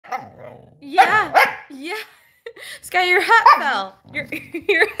Yeah, yeah. Sky, your hat fell.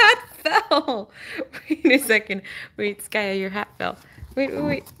 Your hat fell. Wait a second. Wait, Sky, your hat fell.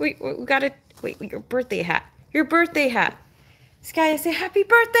 Wait. We gotta wait. Your birthday hat. Your birthday hat. Sky, say happy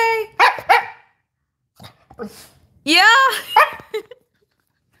birthday. Yeah.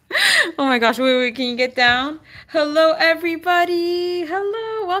 Oh my gosh. Wait. Can you get down? Hello, everybody.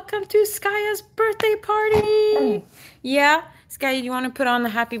 Hello. Welcome to Skaya's birthday party. Yeah, Sky, you want to put on the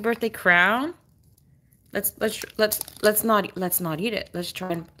happy birthday crown? Let's not eat it. Let's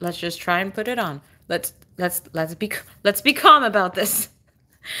just try and put it on. Let's be calm about this.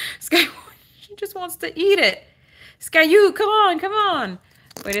 Sky, she just wants to eat it. Sky, you come on.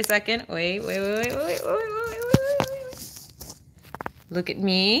 Wait a second. Wait. Look at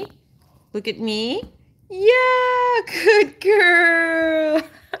me. Look at me. Yeah, good girl.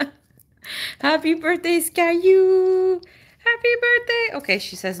 Happy birthday, Sky, you. Happy birthday. Okay,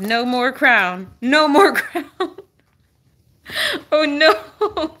 she says no more crown. No more crown. Oh no.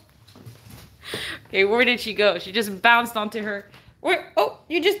 Okay, where did she go? She just bounced onto her. Where? Oh,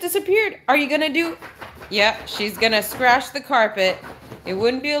 you just disappeared. Are you gonna do? Yeah, she's gonna scratch the carpet. It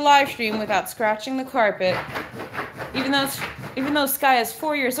wouldn't be a live stream without scratching the carpet. Even though Sky is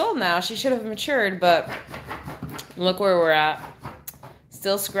 4 years old now, she should have matured, but look where we're at.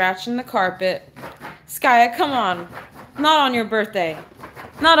 Still scratching the carpet. Skaya, come on. Not on your birthday.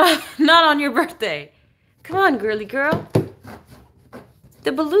 Not on your birthday. Come on, girly girl.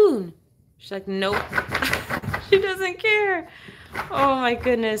 The balloon. She's like, nope. She doesn't care. Oh my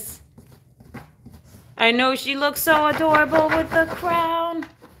goodness. I know she looks so adorable with the crown.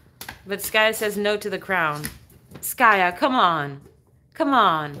 But Skaya says no to the crown. Skaya, come on. Come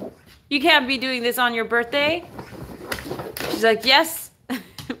on. You can't be doing this on your birthday. She's like, yes,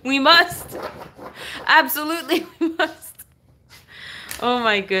 we must. Absolutely, we must. Oh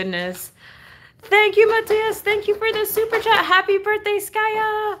my goodness. Thank you, Matthias. Thank you for the super chat. Happy birthday,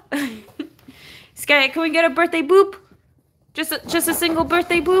 Skaya. Skaya, can we get a birthday boop? Just a single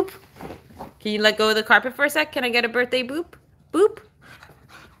birthday boop? Can you let go of the carpet for a sec? Can I get a birthday boop? Boop.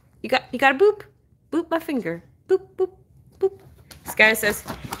 You got a boop? Boop my finger. Boop, boop, boop. Skaya says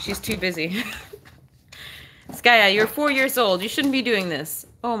she's too busy. Skaya, you're 4 years old. You shouldn't be doing this.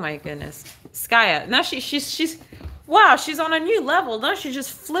 Oh my goodness. Skaya, now she's wow, she's on a new level. Now she's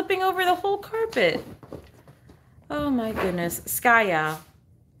just flipping over the whole carpet. Oh my goodness. Skaya.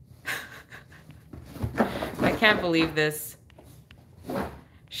 I can't believe this.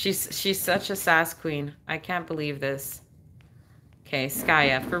 She's such a sass queen. I can't believe this. Okay,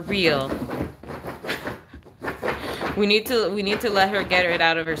 Skaya, for real. We need to let her get it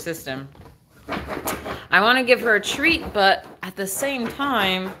out of her system. I want to give her a treat, but at the same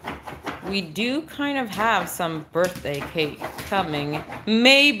time, we do kind of have some birthday cake coming.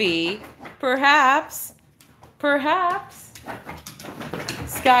 Maybe, perhaps.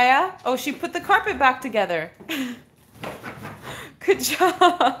 Skaya? Oh, she put the carpet back together. Good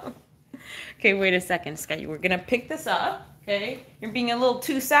job. Okay, wait a second, Skaya. We're gonna pick this up. Okay, you're being a little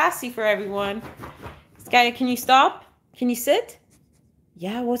too sassy for everyone. Skaya, can you stop? Can you sit?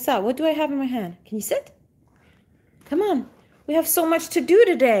 Yeah, what's up? What do I have in my hand? Can you sit? Come on. We have so much to do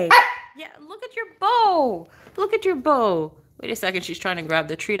today. Yeah, look at your bow. Look at your bow. Wait a second. She's trying to grab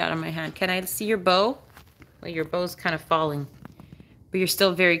the treat out of my hand. Can I see your bow? Well, your bow's kind of falling. But you're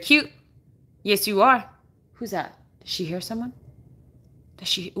still very cute. Yes, you are. Who's that? Does she hear someone?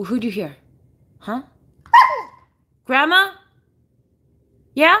 Who do you hear? Huh? Grandma?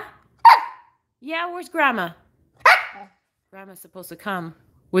 Yeah? Yeah, where's Grandma? Grandma's supposed to come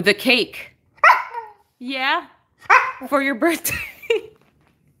with a cake. Yeah? For your birthday.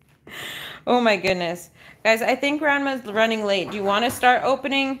 Oh my goodness. Guys, I think Grandma's running late. Do you want to start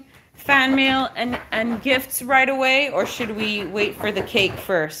opening fan mail and gifts right away? Or should we wait for the cake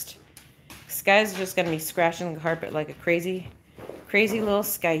first? This guy's just going to be scratching the carpet like a crazy little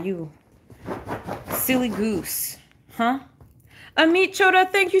Skyu. Silly goose. Huh? Amit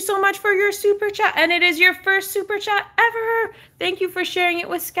Choda, thank you so much for your super chat. And it is your first super chat ever. Thank you for sharing it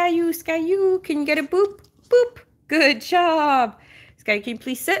with Skyu. Skyu, can you get a boop? Boop. Good job. Skyu, can you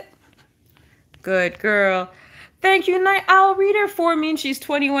please sit? Good girl. Thank you, Night Owl Reader. 4 means she's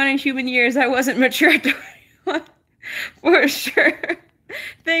 21 in human years. I wasn't mature at 21. For sure.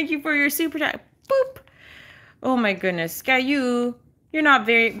 Thank you for your super chat. Boop. Oh my goodness. Skyu, you're not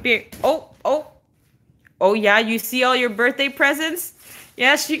very big. Oh yeah, you see all your birthday presents?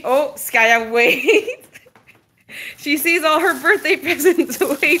 Yeah, Skaya, wait. She sees all her birthday presents.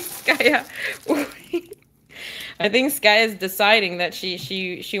 Wait, Skaya, wait. I think Skaya is deciding that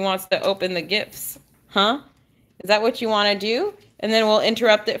she wants to open the gifts. Huh? Is that what you want to do? And then we'll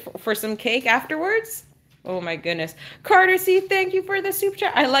interrupt it for some cake afterwards. Oh my goodness. Carter C, thank you for the super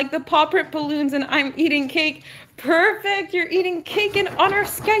chat. I like the paw print balloons and I'm eating cake. Perfect. You're eating cake in honor of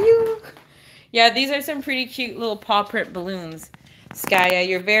Skyu. Yeah, these are some pretty cute little paw print balloons. Skya,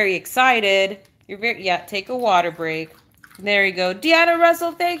 you're very excited. Yeah, take a water break. There you go. Deanna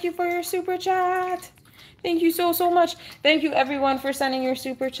Russell, thank you for your super chat. Thank you so, so much. Thank you everyone for sending your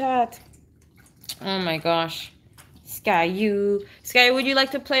super chat. Oh my gosh. Skyu. Skya, would you like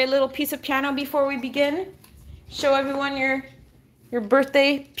to play a little piece of piano before we begin? Show everyone your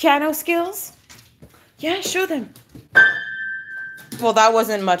birthday piano skills? Yeah, show them. Well, that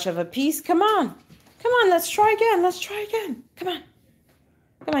wasn't much of a piece. Come on. Come on, let's try again. Let's try again. Come on.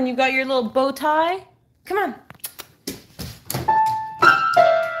 Come on, you got your little bow tie? Come on.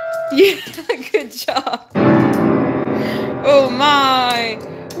 Yeah, good job. Oh my.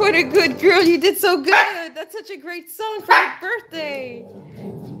 What a good girl. You did so good. That's such a great song for your birthday.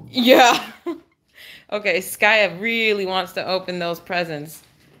 Yeah. Okay, Skya really wants to open those presents.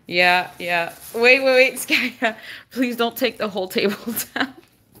 Yeah. Wait, Skya. Please don't take the whole table down.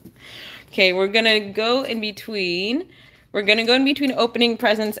 Okay, we're going to go in between. We're going to go in between opening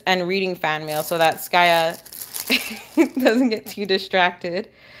presents and reading fan mail so that Skya doesn't get too distracted.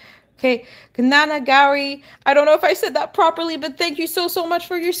 Okay, Kanana Gauri, I don't know if I said that properly, but thank you so, so much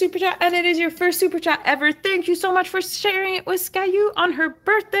for your super chat. And it is your first super chat ever. Thank you so much for sharing it with Skyu on her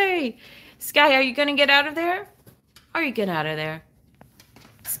birthday. Skya, are you going to get out of there? Are you getting out of there?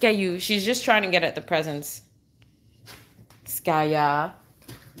 Skyu, she's just trying to get at the presents. Skya.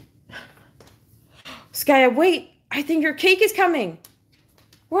 Skya, wait. I think your cake is coming.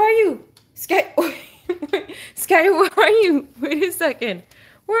 Where are you? Skya, Skya, where are you? Wait a second.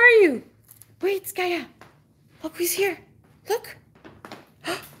 Where are you? Wait, Skya. Look who's here. Look.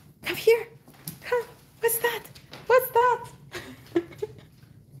 Come here. Come. What's that? What's that?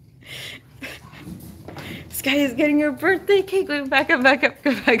 Skya is getting your birthday cake. Wait, back up,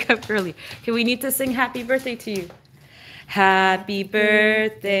 girly. Okay, we need to sing happy birthday to you. Happy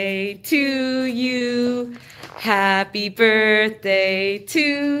birthday to you. Happy birthday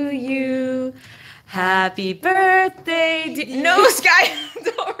to you. Happy birthday. No, Skya,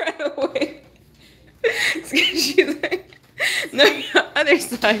 don't run away. She's like, no, other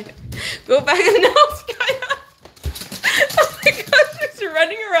side. Go back. No, Skya. Oh my gosh, she's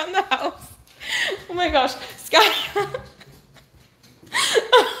running around the house. Oh my gosh, Skya.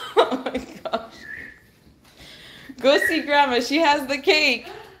 Oh my gosh. Go see Grandma. She has the cake.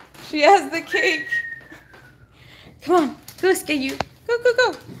 She has the cake. Come on. Go, Skyu.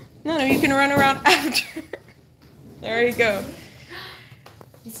 Go. No, you can run around after. There you go.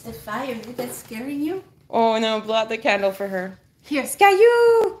 It's the fire that's scaring you? Oh no, blow out the candle for her. Here.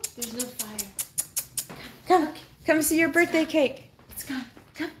 Skyu! There's no fire. Come see your birthday cake. It's gone.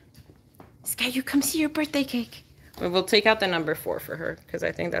 Come. Skyu, come see your birthday cake. We'll take out the number 4 for her, because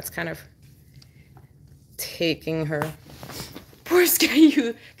I think that's kind of taking her. Poor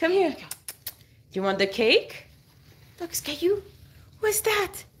Skyu. Come here. Do you want the cake? Look, Skyu. What's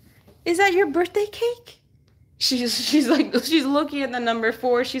that? Is that your birthday cake? She's looking at the number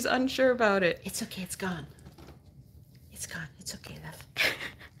 4. She's unsure about it. It's okay. It's gone. It's gone. It's okay, love.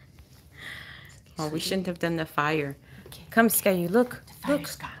 Oh, we shouldn't have done the fire. Okay. Come, Skyu. Look. The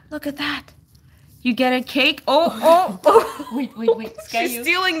fire's gone. Look at that. You get a cake. Oh. Wait. Skyu. She's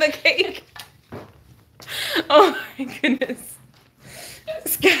stealing the cake. Oh my goodness.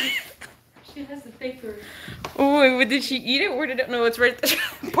 Skyu. She has the paper. Oh, wait, did she eat it or did it? No, it's right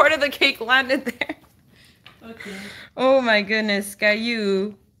there. Part of the cake landed there. Okay. Oh my goodness,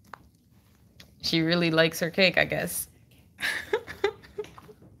 Skyu. She really likes her cake, I guess.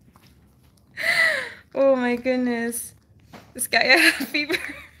 Oh my goodness. Skya, happy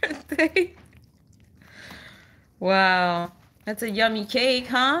birthday. Wow. That's a yummy cake,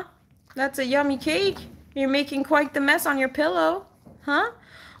 huh? That's a yummy cake. You're making quite the mess on your pillow, huh?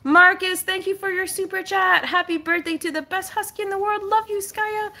 Marcus, thank you for your super chat. Happy birthday to the best husky in the world. Love you,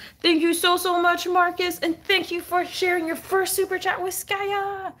 Skya. Thank you so, so much, Marcus. And thank you for sharing your first super chat with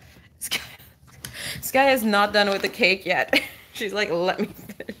Skya. Skya's not done with the cake yet. She's like, let me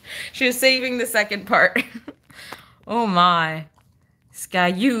finish. She was saving the second part. Oh my.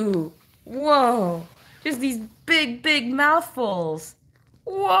 Skyu. Whoa. Just these big mouthfuls.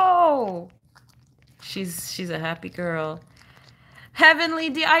 Whoa. She's a happy girl. Heavenly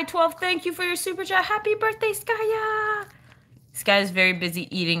DI12, thank you for your super chat. Happy birthday, Skya. Skya is very busy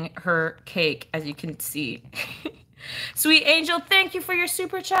eating her cake, as you can see. Sweet Angel, thank you for your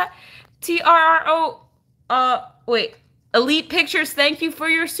super chat. TRRO, wait. Elite Pictures, thank you for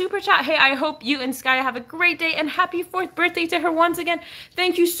your super chat. Hey, I hope you and Skaya have a great day and happy 4th birthday to her once again.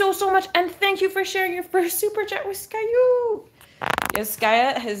 Thank you so, so much. And thank you for sharing your first super chat with Skyu. Yes,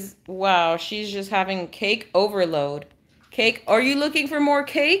 Skaya has, wow, she's just having cake overload. Cake, are you looking for more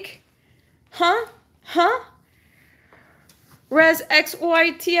cake? Huh? Huh? Res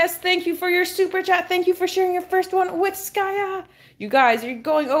XYTS, thank you for your super chat. Thank you for sharing your first one with Skaya. You guys, you're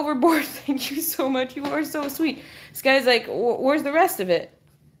going overboard. Thank you so much. You are so sweet. Skaya's like, where's the rest of it?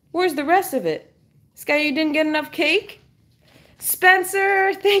 Where's the rest of it? Skaya, you didn't get enough cake?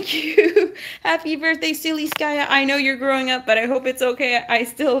 Spencer, thank you. Happy birthday, silly Skaya. I know you're growing up, but I hope it's okay. I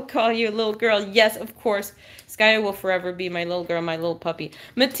still call you a little girl. Yes, of course. Skaya will forever be my little girl, my little puppy.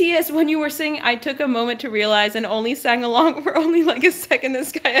 Matthias, when you were singing, I took a moment to realize and only sang along for only like a second. And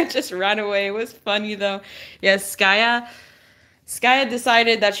Skaya just ran away. It was funny though. Yes, Skaya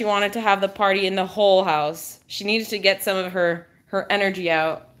decided that she wanted to have the party in the whole house. She needed to get some of her energy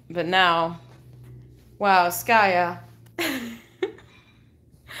out. But now, wow, Skaya.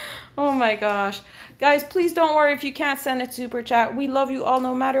 Oh my gosh. Guys, please don't worry if you can't send a super chat. We love you all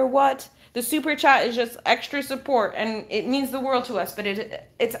no matter what. The super chat is just extra support and it means the world to us, but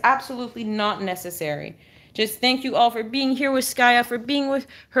it's absolutely not necessary. Just thank you all for being here with Skaya, for being with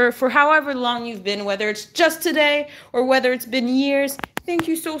her for however long you've been, whether it's just today or whether it's been years. Thank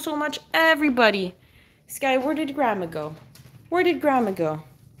you so, so much, everybody. Skaya, where did Grandma go? Where did Grandma go?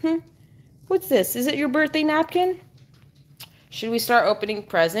 What's this? Is it your birthday napkin? Should we start opening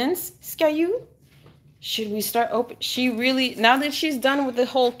presents, Skyu? Should we start She really, now that she's done with the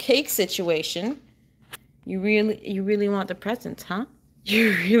whole cake situation, you really want the presents, huh?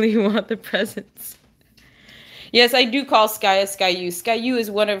 You really want the presents. Yes, I do call Skaya Skyu. Skyu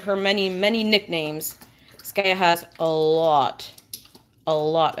is one of her many, many nicknames. Skaya has a lot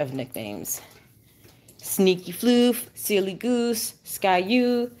of nicknames. Sneaky Floof, Silly Goose,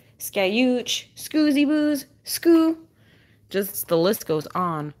 Skyu, Skyooch, Scoozy Boos, Skoo. Just the list goes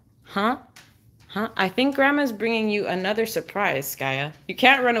on. Huh? I think Grandma's bringing you another surprise, Skaya. You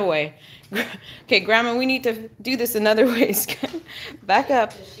can't run away. Okay, Grandma, we need to do this another way. Back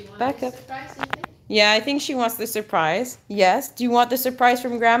up. Back up. Yeah, I think she wants the surprise. Yes. Do you want the surprise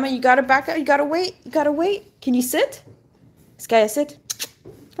from Grandma? You gotta back up. You gotta wait. You gotta wait. Can you sit? Skaya, sit.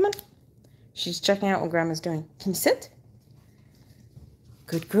 Come on. She's checking out what Grandma's doing. Can you sit?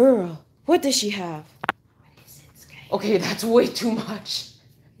 Good girl. What does she have? Okay, that's way too much.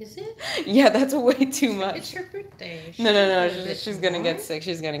 Is it? Yeah, that's way too much. It's her birthday. No. She's gonna get sick.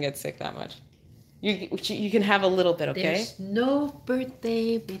 She's gonna get sick that much. You can have a little bit, okay? There's no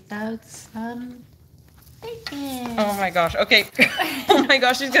birthday without some bacon. Oh my gosh. Okay. Oh my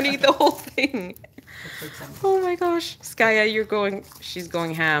gosh, she's gonna eat the whole thing. Oh my gosh. Skaya, she's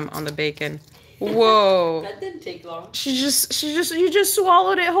going ham on the bacon. Whoa. That didn't take long. You just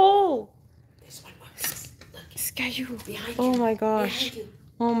swallowed it whole. Skyu. Oh my gosh.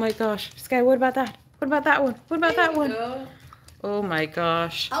 Oh my gosh. Skaya, what about that? What about that one? What about that one? Go. Oh my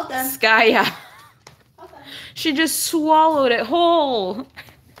gosh. All done. Skaya. All done. She just swallowed it whole.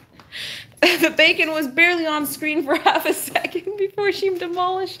 The bacon was barely on screen for half a second before she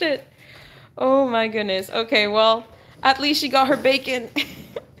demolished it. Oh my goodness. Okay, well, at least she got her bacon.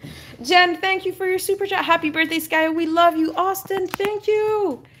 Jen, thank you for your super chat. Happy birthday, Skaya. We love you. Austin, thank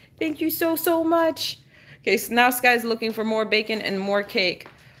you. Thank you so, so much. Okay, so now Skaya's looking for more bacon and more cake.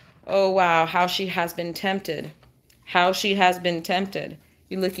 Oh, wow, how she has been tempted. How she has been tempted.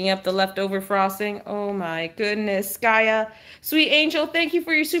 You looking up the leftover frosting? Oh, my goodness, Skaya. Sweet Angel, thank you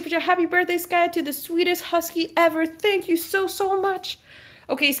for your super chat. Happy birthday, Skaya, to the sweetest husky ever. Thank you so, so much.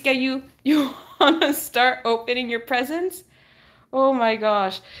 Okay, Skaya, you want to start opening your presents? Oh, my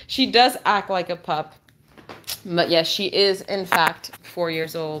gosh. She does act like a pup. But yes, she is, in fact, 4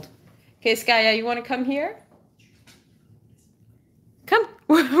 years old. Okay, Skaya, you want to come here? Come.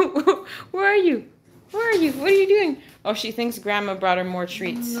 Where are you? Where are you? What are you doing? Oh, she thinks Grandma brought her more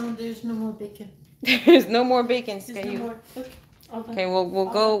treats. No, there's no more bacon. There's no more bacon, Skaya. No more. Look, okay,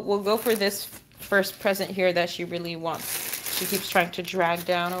 we'll go for this first present here that she really wants. She keeps trying to drag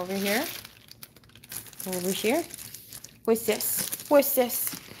down over here. Over here. What's this? What's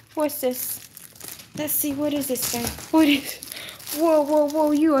this? What's this? Let's see. What is this, guy? What is?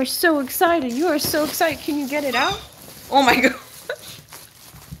 Whoa, you are so excited. You are so excited. Can you get it out? Oh my god.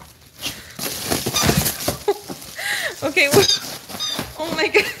 Okay. Oh my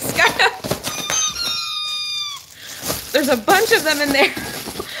god, Skaya. There's a bunch of them in there.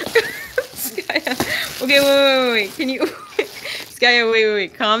 Skaya. Okay, wait. Can you... Skaya,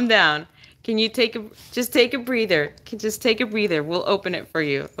 wait. Calm down. Can you just take a breather? Just take a breather. We'll open it for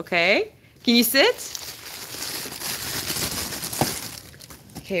you, okay? Can you sit?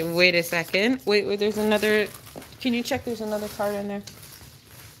 Okay, wait a second. Wait, there's another. Can you check there's another card in there?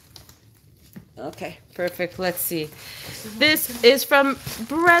 Okay, perfect. Let's see. This is from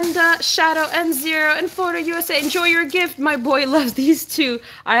Brenda, Shadow, and Zero in Florida, USA. Enjoy your gift. My boy loves these two.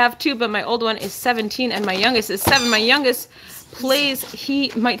 I have two, but my old one is 17 and my youngest is 7. My youngest plays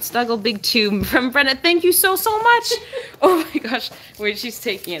He Might Snuggle Big Two from Brenda. Thank you so much. Oh my gosh. Wait, she's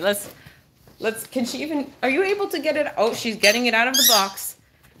taking it. Let's, can she even, are you able to get it? Oh, she's getting it out of the box.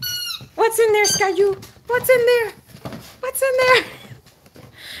 What's in there, Skyu? What's in there? What's in there?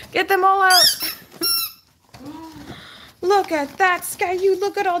 Get them all out. Look at that, Skyu.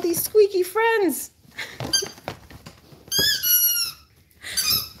 Look at all these squeaky friends. Oh,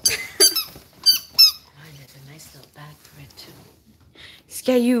 there's a nice little bag for it too.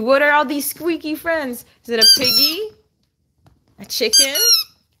 Skyu, what are all these squeaky friends? Is it a piggy? A chicken?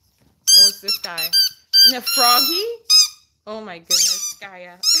 What's this guy? And a froggy? Oh my goodness,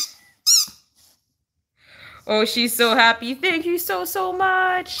 Skaya. Oh, she's so happy. Thank you so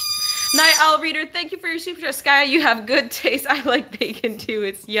much. Night Owl Reader, thank you for your super chat. Skaya, you have good taste. I like bacon too.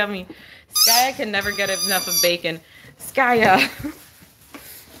 It's yummy. Skaya can never get enough of bacon. Skaya.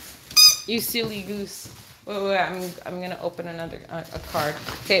 You silly goose. Wait, I'm going to open another a card.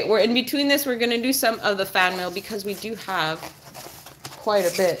 Okay, we're in between this. We're going to do some of the fan mail because we do have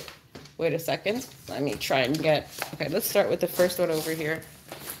quite a bit. Wait a second. Let me try and get... Okay, let's start with the first one over here.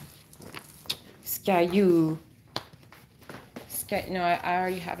 Skyu. No, I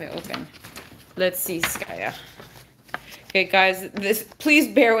already have it open. Let's see, Skaya. Okay, guys, please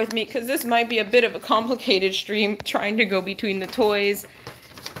bear with me because this might be a bit of a complicated stream trying to go between the toys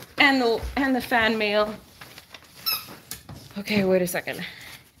and the fan mail. Okay, wait a second.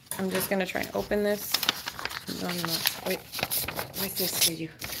 I'm just gonna try and open this. No. Wait. What's this for you?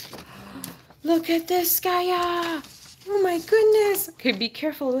 Look at this, Skaya. Oh my goodness. Okay, be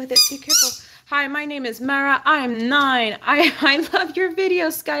careful with it. Be careful. Hi, my name is Mara. I am 9. I love your video.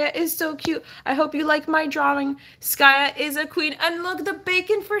 Skaya is so cute. I hope you like my drawing. Skaya is a queen. And look, the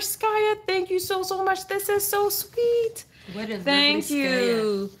bacon for Skaya. Thank you so much. This is so sweet. What a Thank lovely you.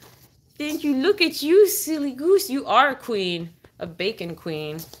 Skaya. Thank you. Look at you, silly goose. You are a queen. A bacon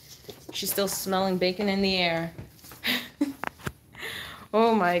queen. She's still smelling bacon in the air.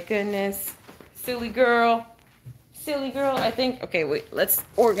 Oh my goodness. Silly girl. Silly girl, I think. Okay, wait, let's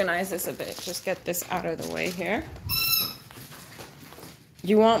organize this a bit. Just get this out of the way here.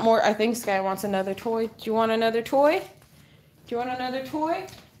 You want more? I think Skye wants another toy. Do you want another toy? Do you want another toy?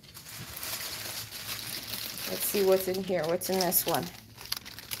 Let's see what's in here. What's in this one?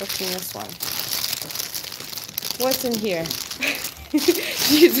 What's in this one? What's in here?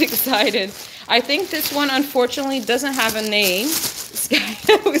 She's excited. I think this one, unfortunately, doesn't have a name.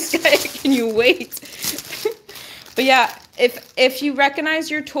 Skye, can you wait? But yeah, if you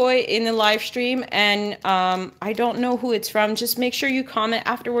recognize your toy in the live stream and I don't know who it's from, just make sure you comment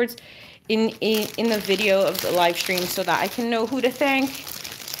afterwards in the video of the live stream so that I can know who to thank.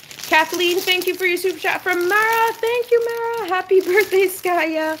 Kathleen, thank you for your super chat from Mara. Thank you, Mara. Happy birthday,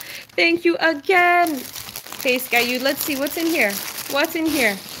 Skaya. Thank you again. Okay, Skyu, let's see what's in here. What's in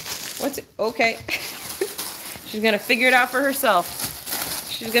here? What's it? Okay. She's gonna figure it out for herself.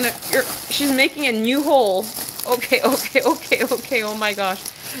 She's making a new hole. Okay. Oh my gosh.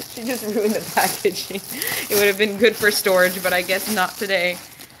 She just ruined the packaging. It would have been good for storage, but I guess not today.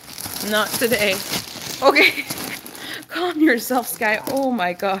 Not today. Okay. Calm yourself, Skye. Oh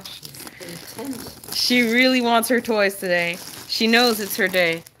my gosh. She really wants her toys today. She knows it's her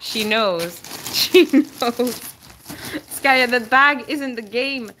day. She knows. She knows. Skye, the bag isn't the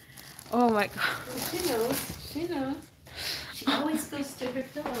game. Oh my god. She knows. She knows. She always goes to her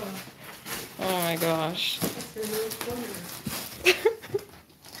pillow. Oh my gosh. That's her little corner.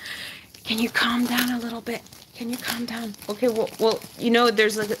 Can you calm down a little bit? Can you calm down? Okay, well, you know,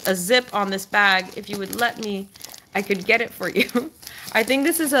 there's a zip on this bag. If you would let me, I could get it for you. I think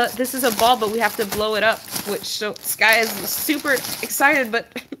this is a ball, but we have to blow it up, which so Skye is super excited,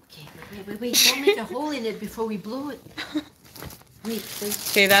 but Okay, wait. Don't make a hole in it before we blow it. Wait.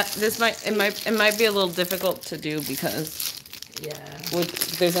 Okay, it might be a little difficult to do because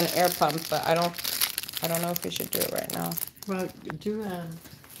there's an air pump, but I don't know if we should do it right now. Well, do one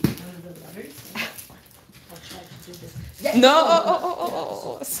of the letters. I'll try to do this. No,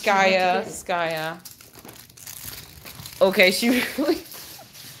 oh, Skaya. Okay, she really.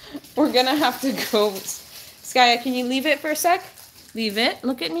 We're gonna have to go. Skaya, can you leave it for a sec? Leave it.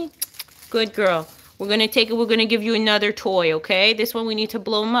 Look at me. Good girl. We're gonna take it. We're gonna give you another toy. Okay. This one we need to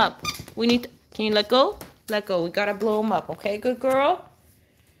blow him up. Can you let go? Let go. We gotta blow him up. Okay. Good girl.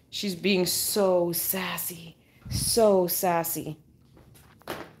 She's being so sassy. So sassy.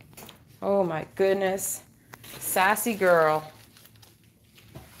 Oh my goodness. Sassy girl.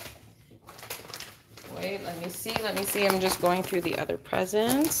 Wait, let me see. Let me see. I'm just going through the other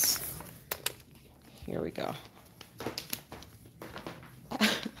presents. Here we go.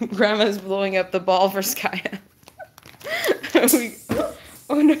 Grandma's blowing up the ball for Skaya.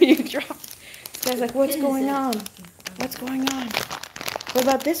 Oh no, you dropped. Skaya's like, what's going on? What's going on? What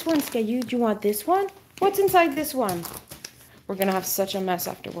about this one, Skaya? Do you want this one? What's inside this one? We're gonna have such a mess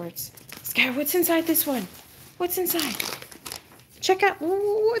afterwards. Skaya, what's inside this one? What's inside? Check out.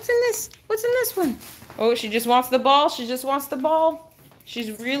 What's in this? What's in this one? Oh, she just wants the ball. She just wants the ball.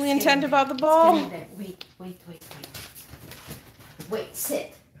 She's really intent about the ball. Wait. Wait,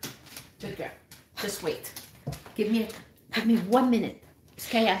 sit. Good girl. Just wait. Give me 1 minute.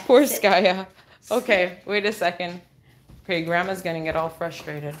 Skaya. Poor sit. Skaya. Okay, wait a second. Okay, Grandma's gonna get all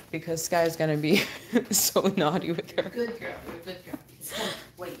frustrated because Skaya's gonna be so naughty with her. Good girl. You're a good girl. Skaya,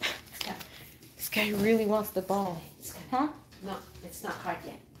 wait. Skaya. Skaya really wants the ball. Skaya. Huh? No, it's not hard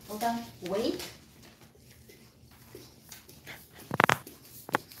yet. Hold on. Wait.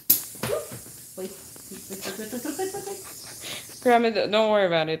 Wait. Grandma, don't worry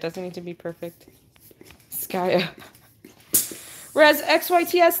about it. It doesn't need to be perfect. Skaya. Res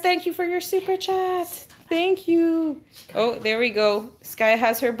XYTS, thank you for your super chat. Thank you. Oh, there we go. Skaya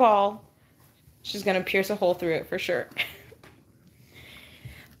has her ball. She's going to pierce a hole through it for sure.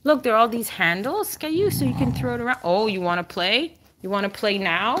 Look, there are all these handles, Skaya, so you can throw it around. Oh, you want to play? You want to play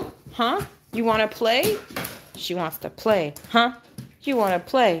now? Huh? You want to play? She wants to play. Huh? You want to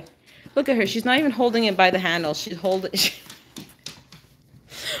play? Look at her. She's not even holding it by the handle. She's holding...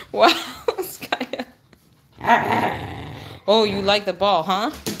 Wow, Skaya. Oh, you like the ball,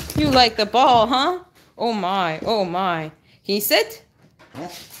 huh? You like the ball, huh? Oh my, oh my. Can you sit?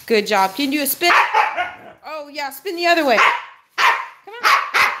 Good job. Can you do a spin? Oh yeah, spin the other way. Come on.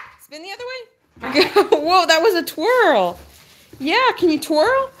 Spin the other way. Whoa, that was a twirl. Yeah, can you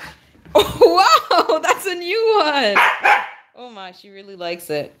twirl? Oh wow, that's a new one. Oh my, she really likes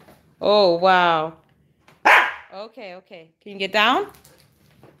it. Oh wow. Okay, okay. Can you get down?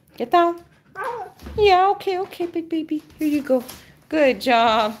 Get down. Yeah, okay, big baby. Here you go. Good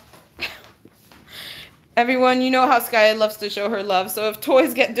job. Everyone, you know how Skaya loves to show her love. So if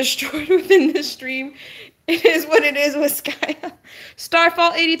toys get destroyed within this stream, it is what it is with Skaya.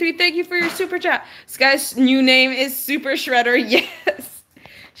 Starfall83, thank you for your super chat. Skaya's new name is Super Shredder. Yes.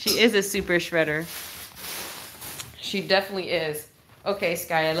 She is a super shredder. She definitely is. Okay,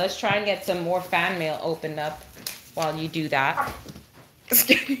 Skaya, let's try and get some more fan mail opened up while you do that.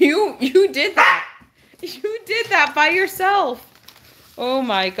 You did that. You did that by yourself. Oh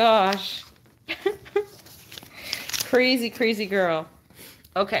my gosh. Crazy, crazy girl.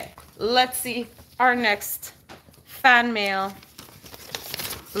 Okay, let's see our next fan mail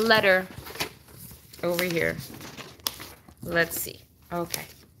letter over here. Let's see. Okay.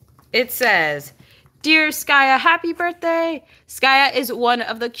 It says, "Dear Skaya, happy birthday. Skaya is one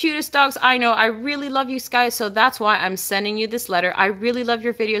of the cutest dogs I know. I really love you, Skaya, so that's why I'm sending you this letter. I really love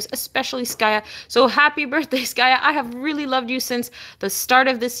your videos, especially Skaya. So happy birthday, Skaya. I have really loved you since the start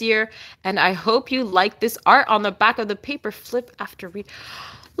of this year, and I hope you like this art on the back of the paper. Flip after read."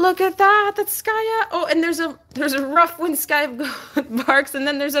 Look at that. That's Skaya. Oh, and there's a rough when Skaya barks, and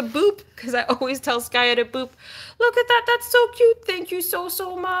then there's a boop, because I always tell Skaya to boop. Look at that. That's so cute. Thank you so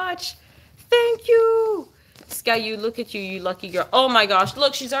much. Thank you. Skaya, look at you, you lucky girl. Oh my gosh,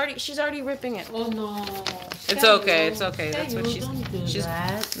 look, she's already ripping it. Oh no. It's okay, it's okay. That's what she's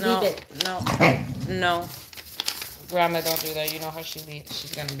no, Leave it. no. Grandma, don't do that. You know how she's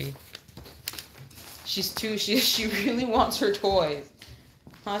gonna be. She really wants her toys.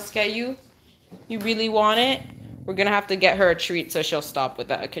 Huh, Skaya? You really want it? We're gonna have to get her a treat so she'll stop with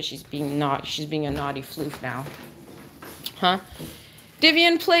that, because she's being a naughty floof now. Huh?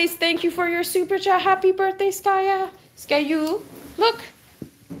 Divian Place, thank you for your super chat. Happy birthday, Skaya. Skaya,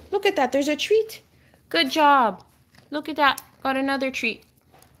 look at that. There's a treat. Good job. Look at that. Got another treat.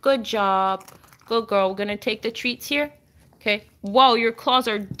 Good job. Good girl. We're gonna take the treats here. Okay. Whoa, your claws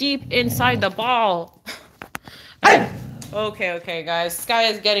are deep inside the ball. Okay, guys.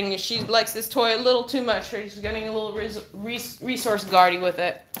 She likes this toy a little too much. She's getting a little resource guardy with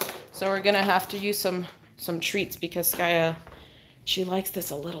it. So we're gonna have to use some treats because Skaya, she likes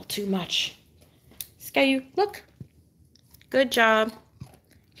this a little too much. Skaya, look. Good job.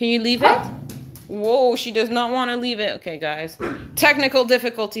 Can you leave it? Whoa, she does not want to leave it. Okay, guys. Technical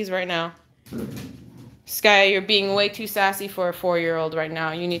difficulties right now. Skaya, you're being way too sassy for a 4-year-old right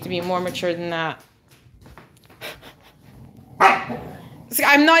now. You need to be more mature than that.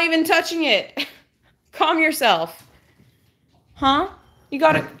 I'm not even touching it. Calm yourself. Huh? You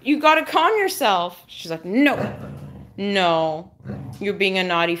gotta calm yourself. She's like, no. No. You're being a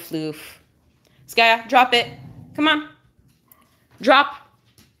naughty floof. Skaya, drop it. Come on. Drop.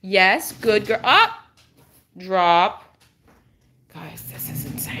 Yes, good girl. Up. Drop. Guys, this is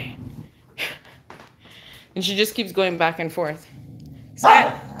insane. And she just keeps going back and forth.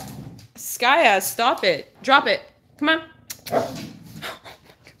 Skaya, stop it. Drop it. Come on.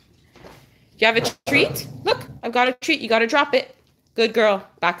 You have a treat? Look, I've got a treat. You got to drop it. Good girl.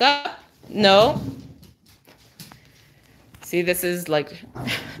 Back up. No. See, this is like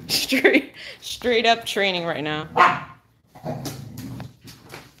straight up training right now.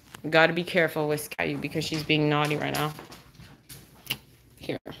 Got to be careful with Skaya because she's being naughty right now.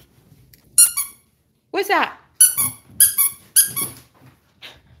 Here. What's that?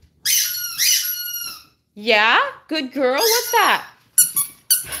 Yeah? Good girl. What's that?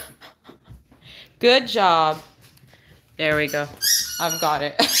 Good job. There we go. I've got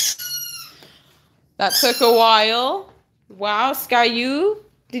it. That took a while. Wow, Skaya,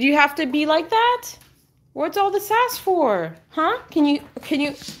 did you have to be like that? What's all the sass for? Huh? Can you?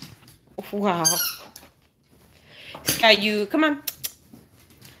 Wow. Skaya, come on.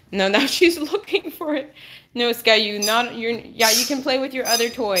 No, now she's looking for it. No, Skaya, yeah, you can play with your other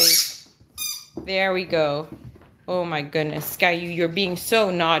toys. There we go. Oh my goodness, Skaya, you're being so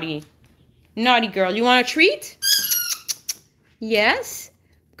naughty. Naughty girl. You want a treat? Yes?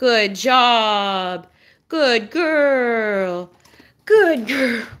 Good job. Good girl. Good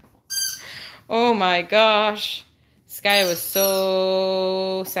girl. Oh my gosh. Skaya was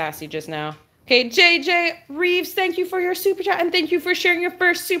so sassy just now. Okay, JJ Reeves, thank you for your super chat and thank you for sharing your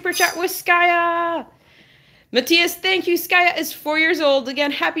first super chat with Skaya. Matthias, thank you. Skaya is 4 years old.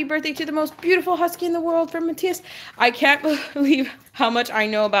 Again, happy birthday to the most beautiful husky in the world from Matthias. I can't believe how much I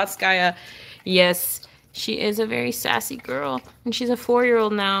know about Skaya. Yes, she is a very sassy girl. And she's a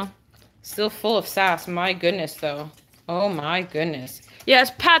 4-year-old now. Still full of sass. My goodness, though. Oh, my goodness.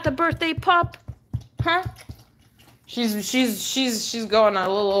 Yes, Pat the birthday pup. Huh? She's going a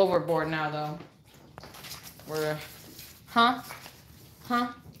little overboard now, though. Huh?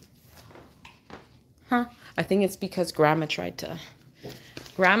 I think it's because Grandma tried to.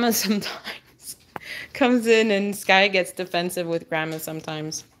 Grandma sometimes comes in and Skaya gets defensive with Grandma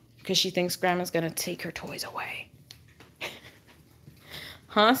sometimes because she thinks Grandma's gonna take her toys away.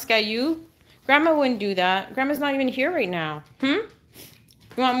 Huh, Skaya? Grandma wouldn't do that. Grandma's not even here right now. You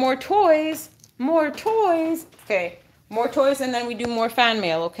want more toys? More toys. Okay, more toys and then we do more fan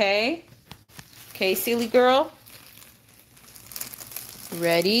mail, okay? Okay, silly girl.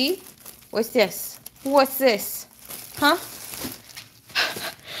 Ready? What's this? What's this? Huh?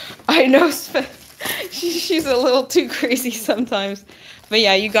 I know she's a little too crazy sometimes. But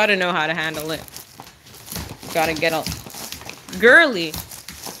yeah, you gotta know how to handle it. Gotta get all girly.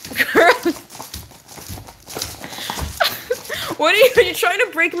 Girly. What are you trying to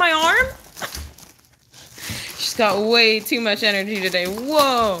break my arm? She's got way too much energy today.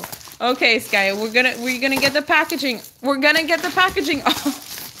 Whoa. Okay, Skaya, we're gonna get the packaging. We're gonna get the packaging off.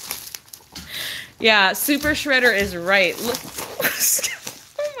 Yeah, Super Shredder is right. Look.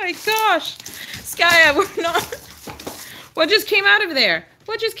 Oh my gosh. Skaya, we're not. What just came out of there?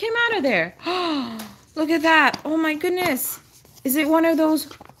 What just came out of there? Oh, look at that. Oh my goodness. Is it one of those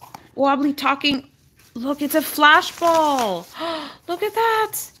wobbly talking? Look, it's a flash ball. Look at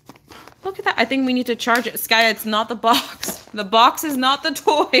that. Look at that. I think we need to charge it. Skaya, it's not the box. The box is not the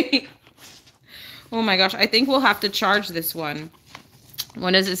toy. Oh my gosh. I think we'll have to charge this one.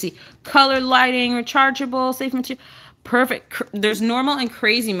 What does it see? Color lighting, rechargeable, safe material. Perfect. There's normal and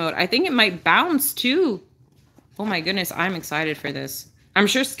crazy mode. I think it might bounce too. Oh my goodness. I'm excited for this. I'm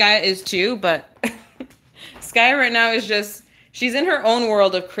sure Skaya is too, but Skaya right now is just, she's in her own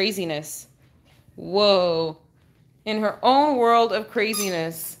world of craziness. Whoa. In her own world of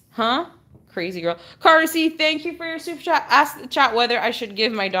craziness. Huh? Crazy girl. Carter C, thank you for your super chat. Ask the chat whether I should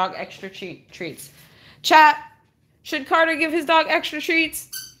give my dog extra treats. Chat, should Carter give his dog extra treats?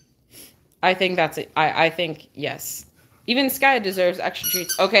 I think that's it. I think yes. Even Skaya deserves extra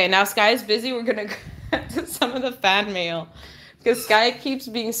treats. Okay, now Skya's busy. We're going to get to some of the fan mail. Because Skaya keeps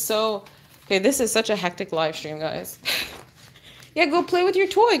being so... Okay, this is such a hectic live stream, guys. Yeah, go play with your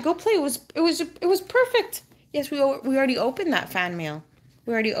toy. Go play. It was perfect. Yes, we already opened that fan mail.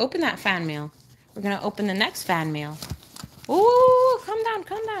 We already opened that fan mail. We're going to open the next fan mail. Ooh, calm down,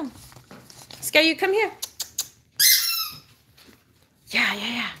 calm down. Skaya, come here.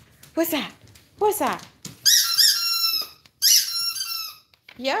 Yeah. What's that? What's that?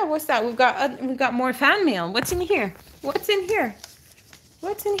 Yeah, what's that? We've got more fan mail. What's in here? What's in here?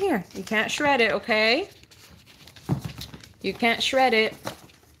 What's in here? You can't shred it, okay? You can't shred it.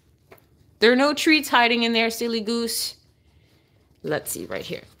 There are no treats hiding in there, silly goose. Let's see right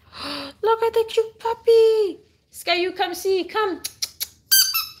here. Look at the cute puppy. Skaya, you come see. Come.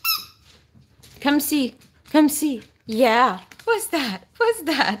 Come see. Come see. Yeah. What's that? What's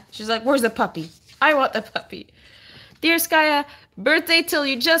that? She's like, where's the puppy? I want the puppy. Dear Skaya, birthday till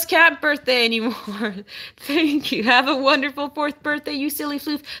you just can't birthday anymore. Thank you. Have a wonderful 4th birthday, you silly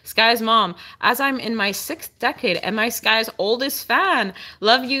floof. Skaya's mom. As I'm in my 6th decade, am I Skaya's oldest fan?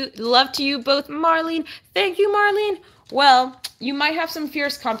 Love to you both, Marlene. Thank you, Marlene. Well, you might have some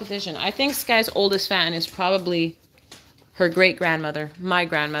fierce competition. I think Skaya's oldest fan is probably her great-grandmother, my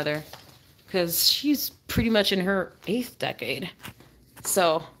grandmother, because she's pretty much in her 8th decade.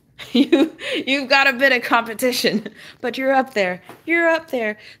 So you've got a bit of competition, but you're up there. You're up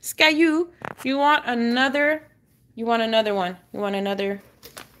there. Skaya, you want another? You want another one? You want another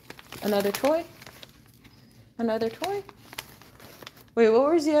toy? Another toy? Wait,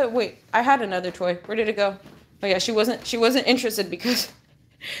 what was the other? Wait, I had another toy. Where did it go? Oh yeah, she wasn't interested because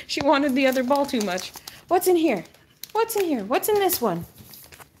she wanted the other ball too much. What's in here? What's in here? What's in this one?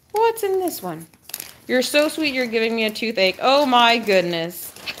 What's in this one? You're so sweet, you're giving me a toothache. Oh my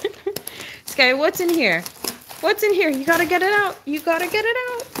goodness. Skaya, what's in here? What's in here? You gotta get it out. You gotta get it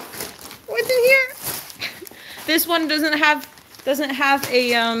out. What's in here? This one doesn't have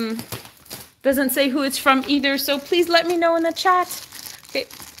a doesn't say who it's from either, so please let me know in the chat. Okay,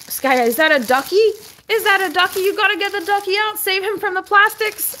 Skaya, is that a ducky? Is that a ducky? You gotta get the ducky out. Save him from the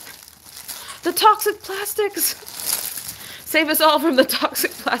plastics. The toxic plastics. Save us all from the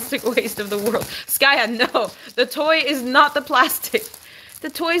toxic plastic waste of the world. Skaya, no. The toy is not the plastic. The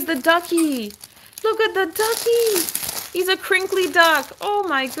toy's the ducky. Look at the ducky. He's a crinkly duck. Oh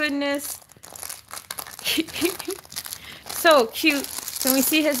my goodness. So cute. Can we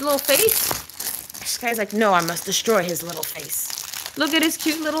see his little face? Skaya's like, no, I must destroy his little face. Look at his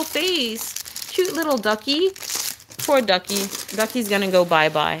cute little face. Cute little ducky. Poor ducky. Ducky's gonna go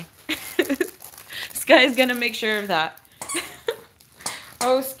bye-bye. Skaya's gonna make sure of that.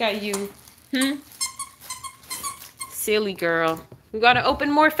 Oh, Skaya. Silly girl. We gotta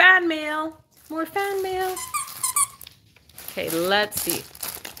open more fan mail. More fan mail. Okay, let's see.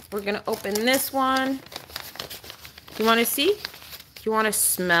 We're gonna open this one. You wanna see? You wanna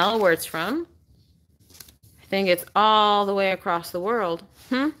smell where it's from? I think it's all the way across the world.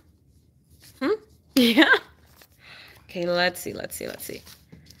 Yeah. Okay, let's see. Let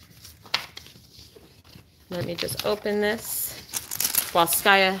me just open this while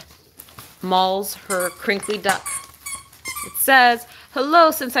Skaya mauls her crinkly duck. It says,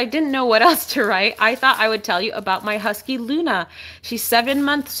 hello, since I didn't know what else to write, I thought I would tell you about my husky Luna. She's 7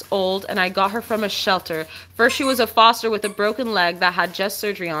 months old and I got her from a shelter. First she was a foster with a broken leg that had just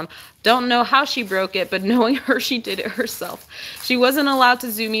surgery on. Don't know how she broke it, but knowing her, she did it herself. She wasn't allowed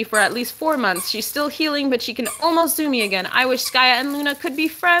to zoo me for at least 4 months. She's still healing, but she can almost zoo me again. I wish Skaya and Luna could be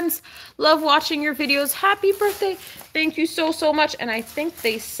friends. Love watching your videos. Happy birthday. Thank you so, so much. And I think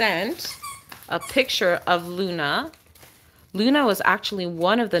they sent a picture of Luna. Luna was actually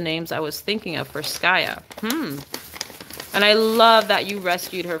one of the names I was thinking of for Skaya. And I love that you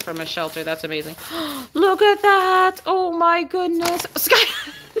rescued her from a shelter. That's amazing. Look at that. Oh my goodness.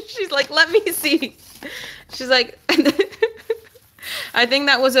 Skaya, she's like, let me see. She's like, I think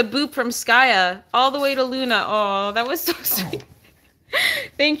that was a boop from Skaya all the way to Luna. Oh, that was so sweet.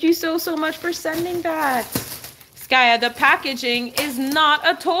 Thank you so, so much for sending that. Skaya, the packaging is not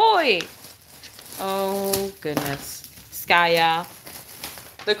a toy. Oh, goodness. Skaya.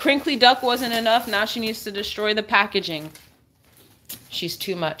 The crinkly duck wasn't enough. Now she needs to destroy the packaging. She's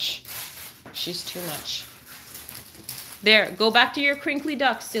too much. She's too much. There, go back to your crinkly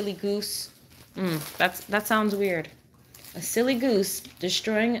duck, silly goose. That sounds weird. A silly goose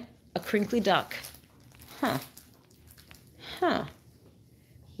destroying a crinkly duck. Huh.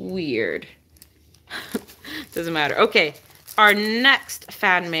 Weird. Doesn't matter. Okay, our next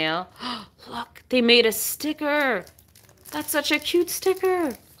fan mail. Look, they made a sticker. That's such a cute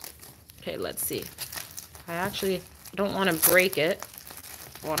sticker. Okay, let's see. I actually don't want to break it.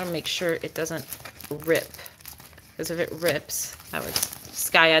 I want to make sure it doesn't rip. Because if it rips, that would...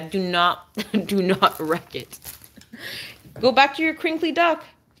 Skaya, do not wreck it. Go back to your crinkly duck.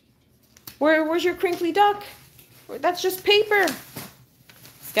 Where's your crinkly duck? That's just paper.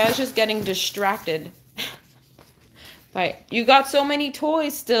 Skaya's just getting distracted. Right, you got so many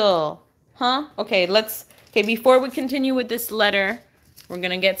toys still. Huh? Okay, okay, before we continue with this letter, we're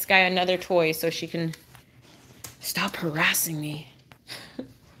gonna get Skaya another toy so she can stop harassing me.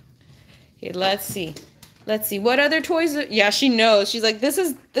 Okay, let's see. What other toys? Yeah, she knows. She's like, this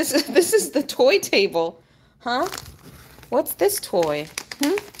is the toy table. Huh? What's this toy?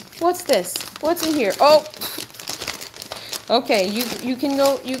 What's this? What's in here? Oh! Okay, you can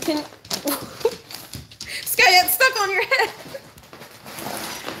go, you can... Skaya, it's stuck on your head!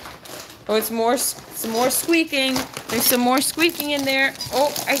 Oh, it's some more squeaking. There's some more squeaking in there.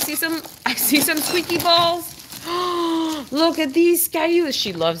 Oh, I see some squeaky balls. Look at these, Skaya.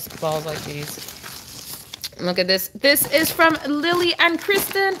 She loves balls like these. Look at this. This is from Lily and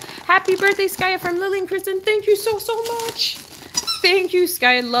Kristen. Happy birthday, Skaya, from Lily and Kristen. Thank you so much. Thank you.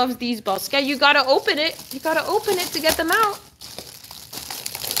 Skaya loves these balls. Skaya, you gotta open it. You gotta open it to get them out.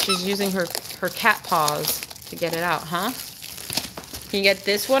 She's using her cat paws to get it out, huh? Can you get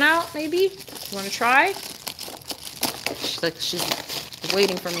this one out, maybe? You want to try? She's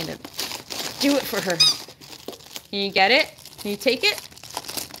waiting for me to do it for her. Can you get it? Can you take it?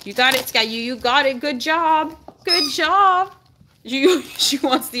 You got it, Skaya. You got it. Good job. Good job. She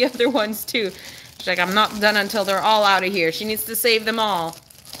wants the other ones, too. She's like, I'm not done until they're all out of here. She needs to save them all.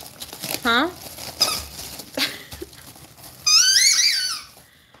 Huh?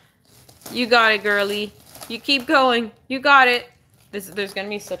 You got it, girly. You keep going. You got it. There's going to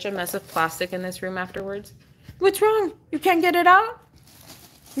be such a mess of plastic in this room afterwards. What's wrong? You can't get it out?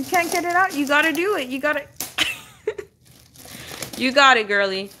 You can't get it out? You got to do it. You got it. You got it,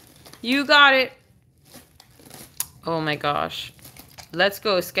 girly. You got it. Oh, my gosh. Let's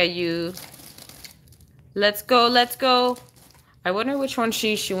go, Skaya. Let's go. Let's go. I wonder which one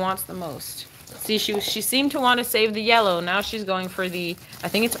she wants the most. See, she seemed to want to save the yellow. Now she's going for the, I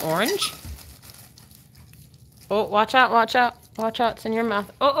think it's orange. Oh, watch out, watch out. Watch out, it's in your mouth.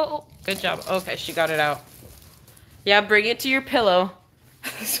 Oh. Good job. Okay, she got it out. Yeah, bring it to your pillow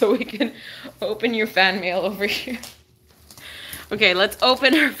so we can open your fan mail over here. Okay, let's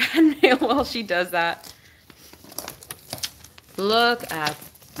open her fan mail while she does that. Look at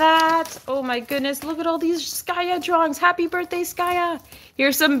that. Oh my goodness, look at all these Skaya drawings. Happy birthday, Skaya.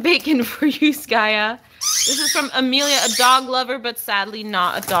 Here's some bacon for you, Skaya. This is from Amelia, a dog lover, but sadly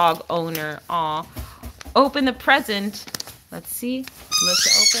not a dog owner. Aw. Open the present. Let's see.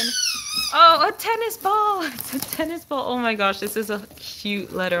 Let's open. Oh, a tennis ball. It's a tennis ball. Oh my gosh, this is a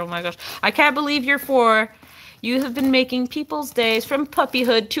cute letter. Oh my gosh. I can't believe you're 4. You have been making people's days from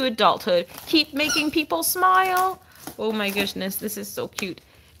puppyhood to adulthood. Keep making people smile. Oh my goodness, this is so cute.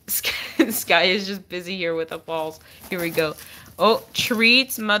 Skaya is just busy here with the balls. Here we go. Oh,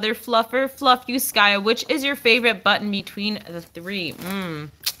 treats, mother fluffer, fluff you, Skaya. Which is your favorite button between the 3?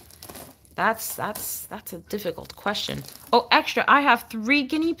 That's a difficult question. Oh, extra. I have 3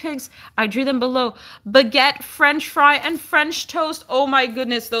 guinea pigs. I drew them below. Baguette, French fry, and French toast. Oh my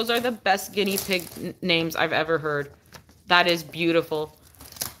goodness, those are the best guinea pig names I've ever heard. That is beautiful.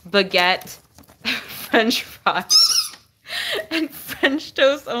 Baguette, French fry, and French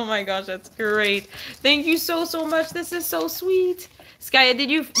toast. Oh my gosh, that's great. Thank you so much. This is so sweet. Skaya,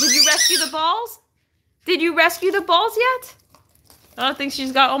 did you rescue the balls? Did you rescue the balls yet? I don't think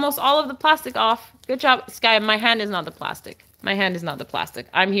she's got almost all of the plastic off. Good job, Skaya. My hand is not the plastic. My hand is not the plastic.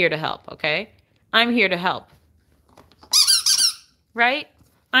 I'm here to help, okay? I'm here to help. Right?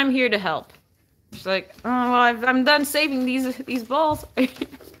 I'm here to help. She's like, oh, well, I'm done saving these balls.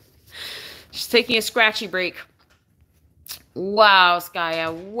 She's taking a scratchy break. Wow,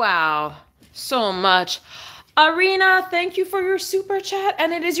 Skaya. Wow. So much. Arena, thank you for your super chat.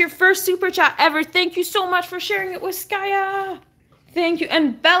 And it is your first super chat ever. Thank you so much for sharing it with Skaya. Thank you.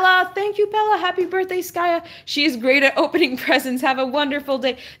 And Bella, thank you, Bella. Happy birthday, Skaya. She is great at opening presents. Have a wonderful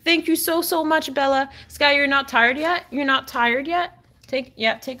day. Thank you so much, Bella. Skaya, you're not tired yet? You're not tired yet?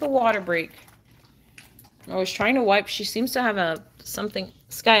 Take a water break. I was trying to wipe. She seems to have something.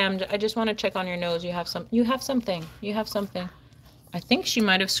 Skaya, I just want to check on your nose. You have something. I think she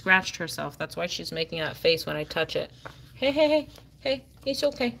might have scratched herself. That's why she's making that face when I touch it. Hey. It's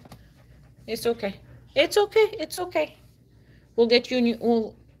okay. It's okay. It's okay. It's okay. We'll get you a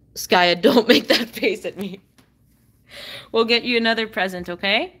new... Skaya, don't make that face at me. We'll get you another present,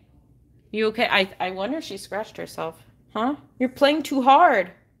 okay? You okay? I wonder if she scratched herself. Huh? You're playing too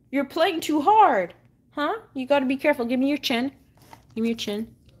hard. You're playing too hard. Huh? You gotta be careful. Give me your chin. Give me your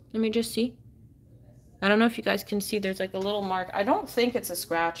chin. Let me just see. I don't know if you guys can see. There's like a little mark. I don't think it's a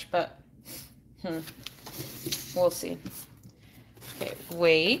scratch, but... We'll see. Okay,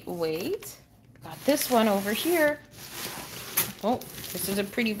 wait. Got this one over here. Oh, this is a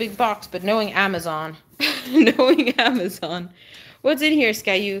pretty big box, but knowing Amazon. Knowing Amazon. What's in here,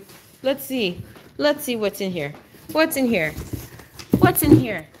 Skaya? Let's see. Let's see what's in here. What's in here? What's in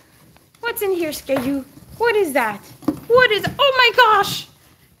here? What's in here, Skaya? What is that? What is... Oh my gosh!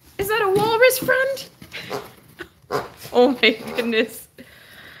 Is that a walrus friend? Oh my goodness.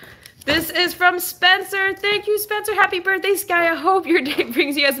 This is from Spencer. Thank you, Spencer. Happy birthday, Skaya. I hope your day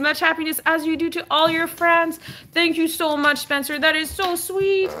brings you as much happiness as you do to all your friends. Thank you so much, Spencer. That is so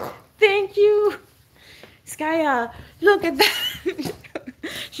sweet. Thank you. Skaya, look at that.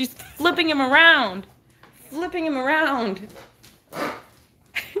 She's flipping him around. Flipping him around.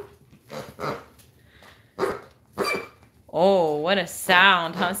 Oh, what a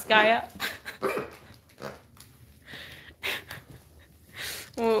sound, huh, Skaya?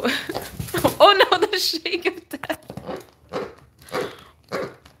 Oh no, the shake of death.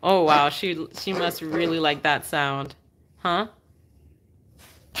 Oh wow, she must really like that sound. Huh?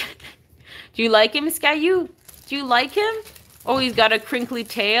 Do you like him, Skyu? Do you like him? Oh, he's got a crinkly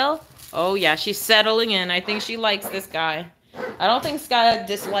tail. Oh yeah, she's settling in. I think she likes this guy. I don't think Skya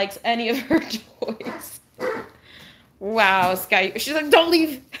dislikes any of her toys. Wow, Skya. She's like, don't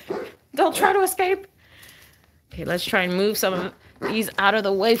leave. Don't try to escape. Okay, let's try and move some of these out of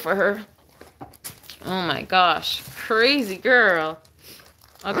the way for her. Oh my gosh. Crazy girl.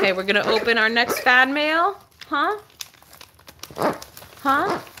 Okay, we're going to open our next fan mail. Huh?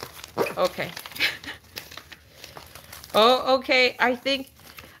 Huh? Okay. Oh, okay. I think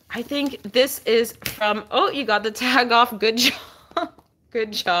this is from... Oh, you got the tag off. Good job.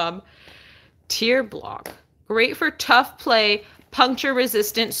 Good job. Tear block. Great for tough play. Puncture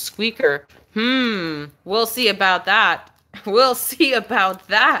resistant squeaker. We'll see about that. We'll see about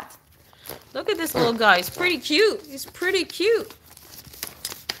that. Look at this little guy. He's pretty cute. He's pretty cute.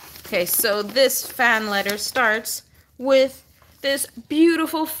 Okay, so this fan letter starts with this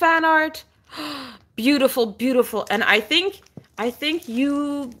beautiful fan art. Beautiful, beautiful. And I think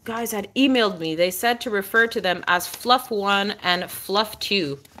you guys had emailed me. They said to refer to them as Fluff 1 and Fluff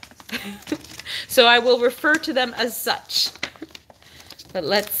 2. So I will refer to them as such. But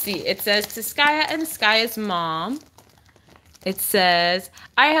let's see. It says to Skya and Skya's mom. It says,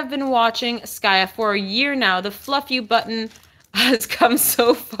 I have been watching Skya for a year now. The Fluff You button has come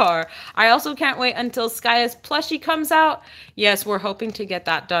so far. I also can't wait until Skya's plushie comes out. Yes, we're hoping to get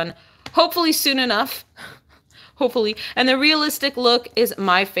that done. Hopefully soon enough. Hopefully. And the realistic look is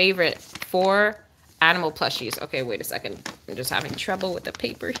my favorite for animal plushies. Okay, wait a second. I'm just having trouble with the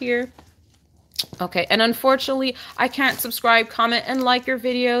paper here. Okay, and unfortunately, I can't subscribe, comment, and like your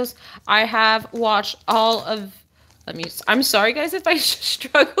videos. I have watched all of... I'm sorry, guys, if I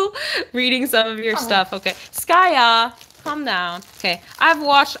struggle reading some of your stuff. Okay, Skya, calm down. Okay, I've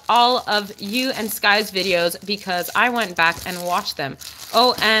watched all of you and Skya's videos because I went back and watched them.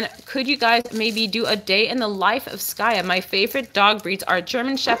 Oh, and could you guys maybe do a day in the life of Skya? My favorite dog breeds are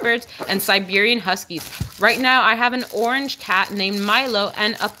German Shepherds and Siberian Huskies. Right now, I have an orange cat named Milo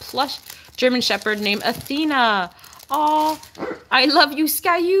and a plush German Shepherd named Athena. Oh, I love you,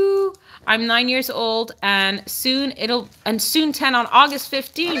 Skyu. I'm 9 years old and soon 10 on August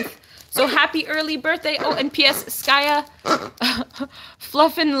 15th. So happy early birthday. Oh, and P.S. Skya,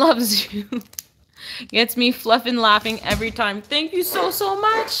 Fluffin loves you. Gets me fluffin laughing every time. Thank you so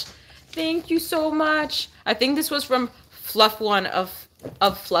much. Thank you so much. I think this was from Fluff 1 of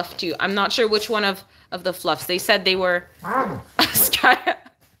Fluff 2. I'm not sure which one of the Fluffs. They said they were Skya.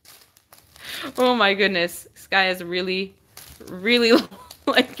 Oh my goodness. Skya is really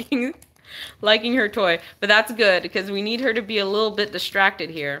liking her toy. But that's good because we need her to be a little bit distracted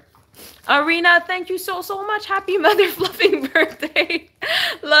here. Arena, thank you so much. Happy mother fluffing birthday.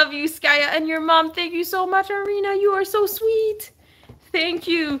 Love you, Skya, and your mom. Thank you so much, Arena. You are so sweet. Thank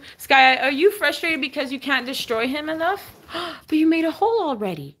you. Skya, are you frustrated because you can't destroy him enough? But you made a hole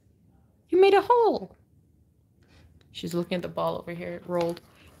already. You made a hole. She's looking at the ball over here. It rolled.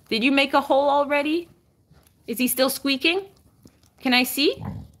 Did you make a hole already? Is he still squeaking? Can I see?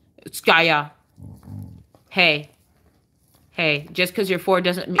 Skya. Hey, just because you're 4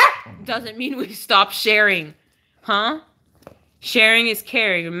 doesn't mean we stop sharing. Huh? Sharing is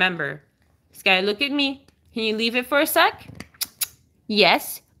caring, remember. Skya, look at me. Can you leave it for a sec?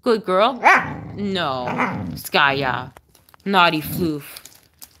 Yes. Good girl. No. Skya. Naughty floof.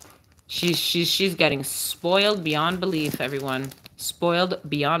 She's getting spoiled beyond belief, everyone. Spoiled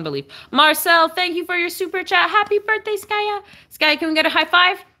beyond belief. Marcel, thank you for your super chat. Happy birthday, Skya. Skya, can we get a high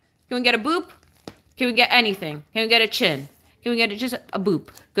five? Can we get a boop? Can we get anything? Can we get a chin? Can we get just a boop?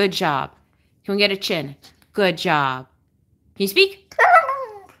 Good job. Can we get a chin? Good job. Can you speak?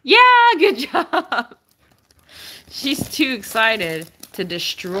 Yeah, good job. She's too excited to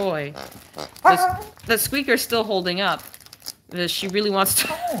destroy. The squeaker's still holding up. She really wants to...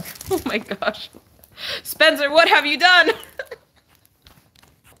 Oh my gosh. Spencer, what have you done?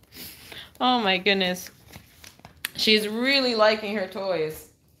 Oh my goodness. She's really liking her toys.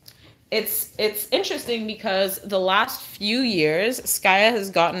 it's interesting because the last few years, Skaya has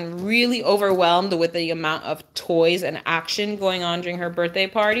gotten really overwhelmed with the amount of toys and action going on during her birthday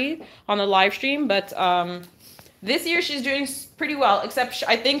party on the live stream. But this year she's doing pretty well. Except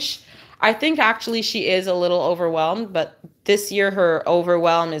I think actually she is a little overwhelmed. But this year her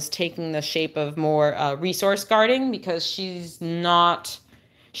overwhelm is taking the shape of more resource guarding because she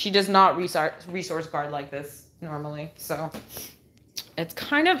does not resource guard like this normally. So. It's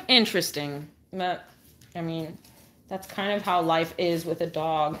kind of interesting, but I mean, that's kind of how life is with a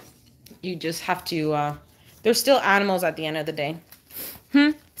dog. You just have to, they're still animals at the end of the day.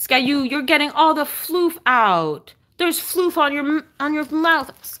 Skyu, you're getting all the floof out. There's floof on your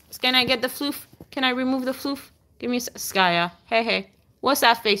mouth. Can I get the floof? Can I remove the floof? Give me Skaya. Hey, what's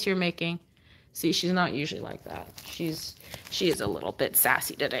that face you're making? See, she's not usually like that. She is a little bit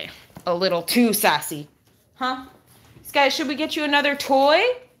sassy today. A little too sassy. Huh? Guys, should we get you another toy?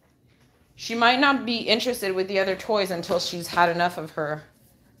 She might not be interested with the other toys until she's had enough of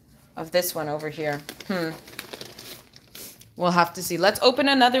this one over here. We'll have to see. Let's open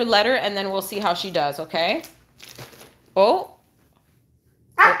another letter and then we'll see how she does, okay? Oh.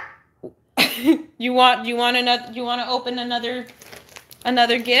 you want to open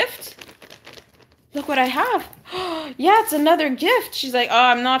another gift? Look what I have. Yeah, it's another gift. She's like, "Oh,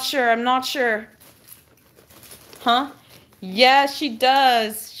 I'm not sure. Huh? Yeah, she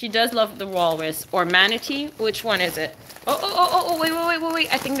does. She does love the walrus or manatee. Which one is it? Oh, wait.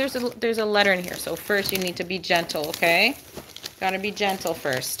 I think there's a letter in here. So first you need to be gentle, okay? Gotta be gentle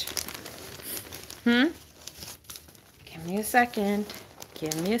first. Give me a second.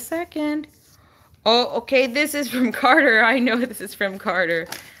 Oh, okay, this is from Carter. I know this is from Carter.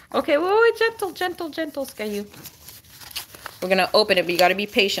 Okay, wait, gentle, Skyu. We're gonna open it, but you gotta be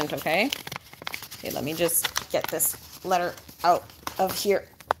patient, okay? Okay, let me just get this letter out of here.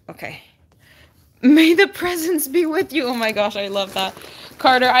 Okay. May the presents be with you. Oh my gosh, I love that.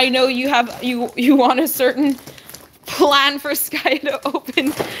 Carter, I know you want a certain plan for Skya to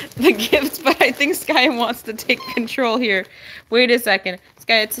open the gifts, but I think Skya wants to take control here. Wait a second.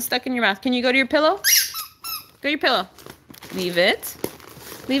 Skya, it's stuck in your mouth. Can you go to your pillow? Go to your pillow. Leave it.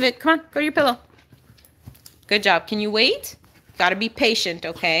 Come on, go to your pillow. Good job. Can you wait? Gotta be patient,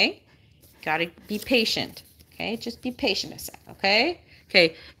 okay? Gotta be patient. Okay, just be patient a sec, okay?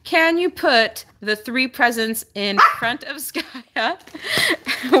 Okay, can you put the 3 presents in front of Skya?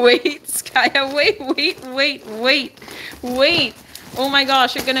 Wait, Skya, wait. Oh my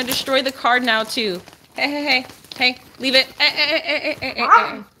gosh, you're gonna destroy the card now too. Hey, leave it.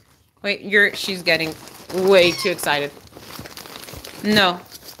 Hey. Wait, she's getting way too excited. No,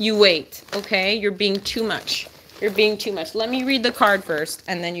 you wait, okay? You're being too much. Let me read the card first,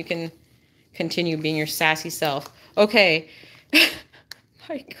 and then you can continue being your sassy self. Okay.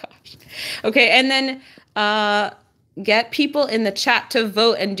 My gosh. Okay, and then get people in the chat to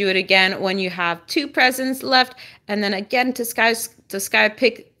vote and do it again when you have 2 presents left, and then again to Skya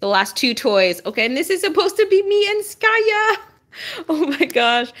pick the last 2 toys. Okay, and this is supposed to be me and Skya. Oh my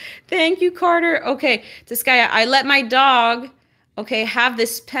gosh. Thank you, Carter. Okay, to Skya, I let my dog, okay, have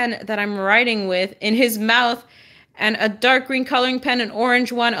this pen that I'm writing with in his mouth, and a dark green coloring pen, an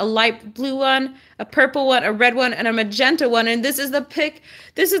orange one, a light blue one, a purple one, a red one, and a magenta one. And this is the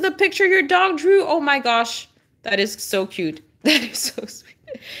picture your dog drew. Oh my gosh. That is so cute. That is so sweet.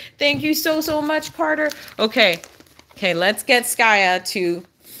 Thank you so much, Carter. Okay, let's get Skya to...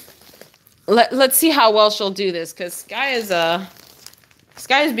 Let's see how well she'll do this, because Skya's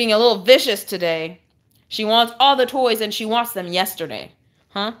being a little vicious today. She wants all the toys, and she wants them yesterday.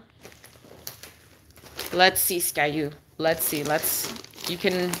 Huh? Let's see, Skyu. Let's see. You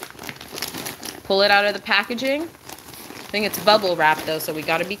can pull it out of the packaging. I think it's bubble wrap, though, so we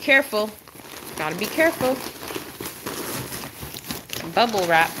gotta be careful. Bubble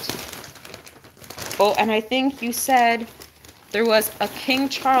wrapped. Oh, and I think you said there was a King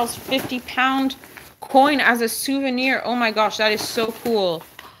Charles 50-pound coin as a souvenir. Oh my gosh, that is so cool.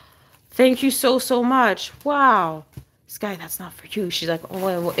 Thank you so much. Wow. Skya, that's not for you. She's like, oh,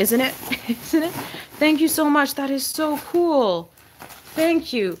 well, isn't it? Isn't it? Thank you so much. That is so cool.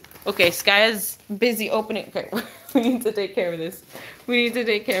 Thank you. Okay, Skya's busy opening. Okay, we need to take care of this.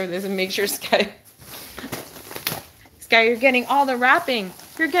 And make sure Skya, you're getting all the wrapping.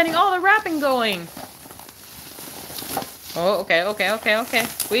 Going. Oh, okay.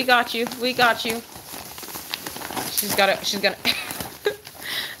 We got you. She's gonna.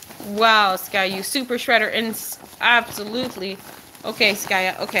 Wow, Skya, you super shredder, and absolutely. Okay,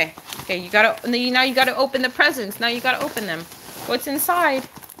 Skya, okay, now you gotta open the presents. Now you gotta open them. What's inside?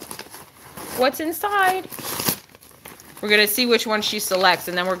 We're going to see which one she selects,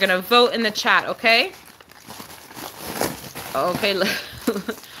 and then we're going to vote in the chat, okay? Okay.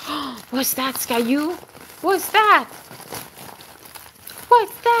 What's that, Skyu? What's that?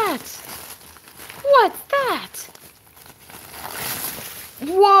 What's that? What's that?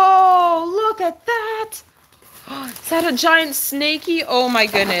 Whoa, look at that. Is that a giant snaky? Oh my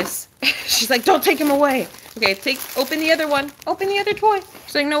goodness. She's like, don't take him away. Okay, open the other one. Open the other toy.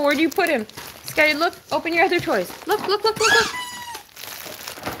 She's like, no, where do you put him? Skye, look, open your other toys. Look, look, look, look, look.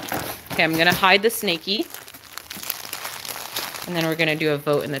 Okay, I'm gonna hide the snaky. And then we're gonna do a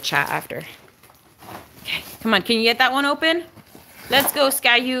vote in the chat after. Okay, come on, can you get that one open? Let's go,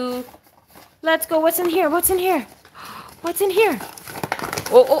 Skyu. Let's go, what's in here? What's in here? What's in here?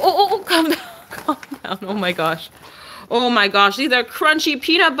 Oh, calm down, calm down. Oh my gosh. Oh my gosh, these are crunchy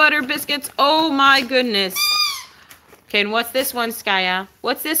peanut butter biscuits. Oh my goodness. Okay, and what's this one, Skya?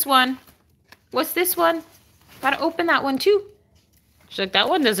 What's this one? What's this one? Gotta open that one too. She's like, that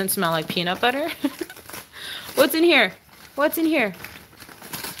one doesn't smell like peanut butter. What's in here? What's in here?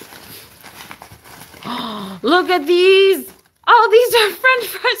 Oh, look at these. Oh, these are French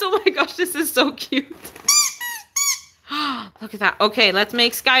fries. Oh my gosh, this is so cute. Look at that. Okay, let's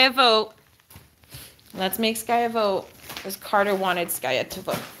make Skya vote. Let's make Skya vote. Because Carter wanted Skya to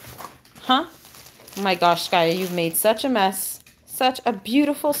vote. Huh? Oh my gosh, Skya, you've made such a mess. Such a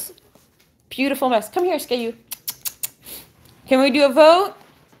beautiful, beautiful mess. Come here, Skya. Can we do a vote?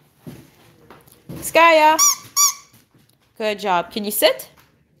 Skya. Good job. Can you sit?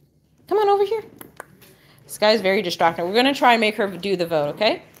 Come on over here. Skya's very distracted. We're going to try and make her do the vote,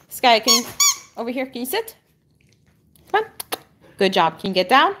 okay? Skya, can you... Over here, can you sit? Come on. Good job. Can you get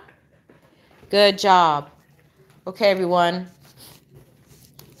down? Good job. Okay, everyone.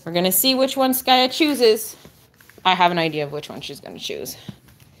 We're going to see which one Skya chooses. I have an idea of which one she's going to choose.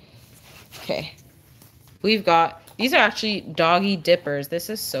 Okay. We've got... These are actually doggy dippers. This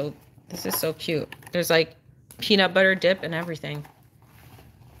is so cute. There's like peanut butter dip and everything.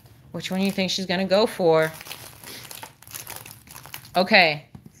 Which one do you think she's going to go for? Okay.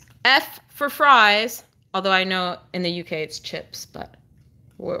 F for fries. Although I know in the UK it's chips, but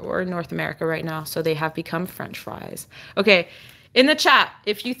we're in North America right now, so they have become French fries. Okay. In the chat,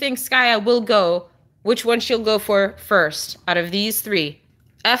 if you think Skya will go, which one she'll go for first out of these three.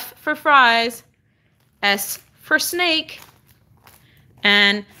 F for fries. S for snake.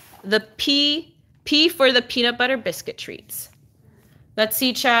 And the P for the peanut butter biscuit treats. Let's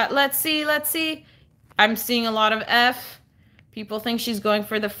see, chat. Let's see. I'm seeing a lot of F. People think she's going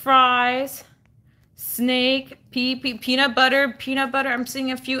for the fries. Snake, peanut butter. I'm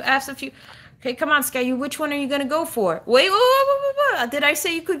seeing a few Fs, a few. Okay, come on, Skya. Which one are you going to go for? Wait. Did I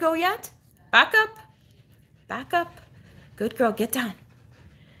say you could go yet? Back up. Back up. Good girl. Get down.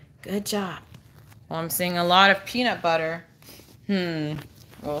 Good job. Well, I'm seeing a lot of peanut butter.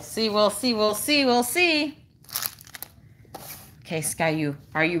 We'll see. Okay, Skya,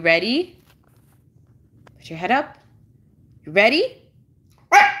 are you ready? Put your head up. You ready?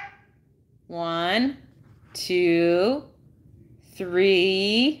 1, 2,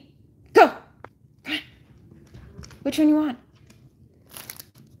 3, go! Come on. Which one you want?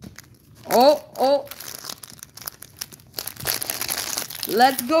 Oh.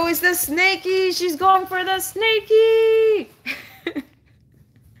 Let's go, it's the snaky. She's going for the snaky.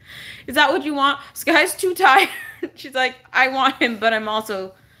 Is that what you want? Skya's too tired. She's like, I want him, but I'm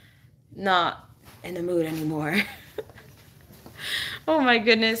also not in the mood anymore. Oh my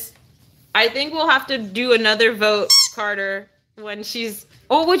goodness. I think we'll have to do another vote, Carter, when she's...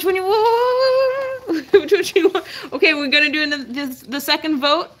 Oh, which one you want? Which one you want? Okay, we're going to do the second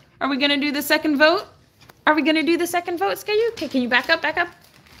vote. Are we going to do the second vote? Are we going to do the second vote, Skya? Okay, can you back up?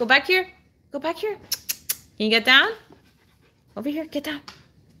 Go back here. Can you get down? Over here, get down.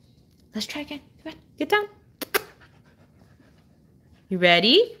 Let's try again. Come on, get down. You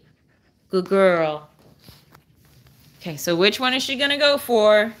ready? Good girl. Okay, so which one is she going to go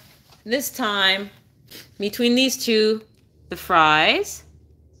for this time? Between these two, the fries,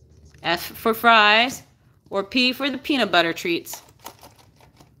 F for fries, or P for the peanut butter treats?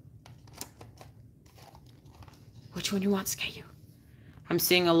 Which one you want, Skya? I'm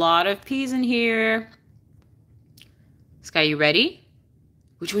seeing a lot of P's in here. Skya, you ready?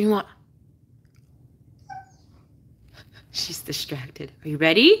 Which one you want? She's distracted. Are you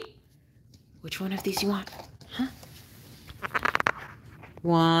ready? Which one of these you want? Huh?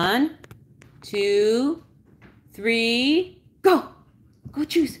 1, 2, 3, go! Go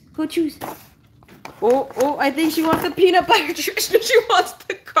choose. Oh, I think she wants the peanut butter treats. She wants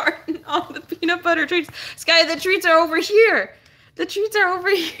the carton on the peanut butter treats. Skya, the treats are over here.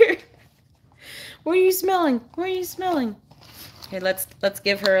 What are you smelling? What are you smelling? Okay, let's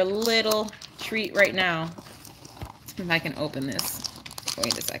give her a little treat right now. If I can open this.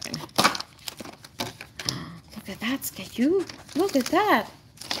 Wait a second. Look at that, Skaya. Look at that.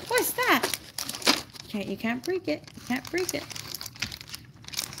 What's that? You can't break it. You can't break it.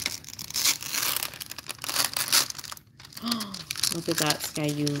 Look at that,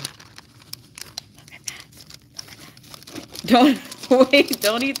 Skaya. Look at that. Don't wait.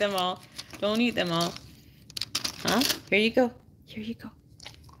 Don't eat them all. Don't eat them all. Huh? Here you go. Here you go.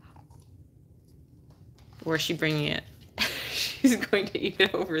 Where's she bringing it? She's going to eat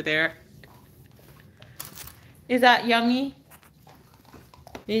it over there. Is that yummy?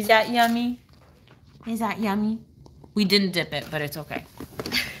 Is that yummy? Is that yummy? We didn't dip it, but it's okay.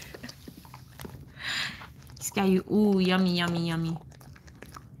 Skaya, ooh, yummy, yummy, yummy.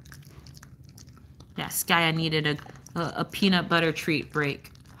 Yeah, Skaya needed a peanut butter treat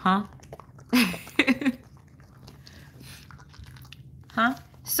break, huh? Huh?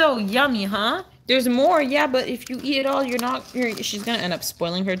 So yummy, huh? There's more, yeah, but if you eat it all, she's gonna end up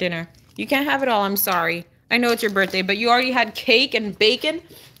spoiling her dinner. You can't have it all, I'm sorry. I know it's your birthday, but you already had cake and bacon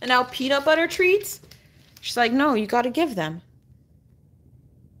and now peanut butter treats? She's like, no, you gotta give them.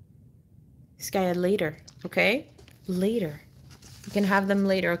 Skaya, later, okay? Later. You can have them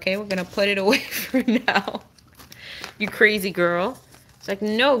later, okay? We're gonna put it away for now. You crazy girl. It's like,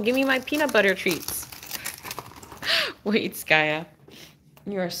 no, give me my peanut butter treats. Wait, Skaya.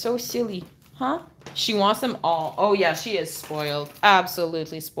 You are so silly. Huh? She wants them all. Oh, yeah, she is spoiled.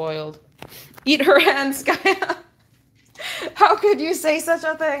 Absolutely spoiled. Eat her hands, Skaya. How could you say such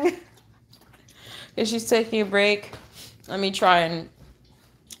a thing? Okay, she's taking a break. Let me try and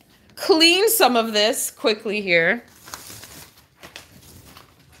clean some of this quickly here.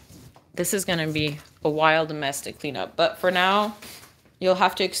 This is going to be a wild mess to clean up. But for now, you'll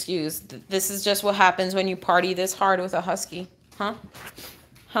have to excuse. This is just what happens when you party this hard with a husky. Huh?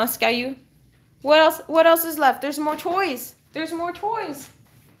 Huh, Skaya? What else is left? There's more toys. There's more toys.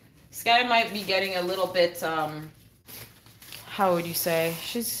 Skaya might be getting a little bit, how would you say?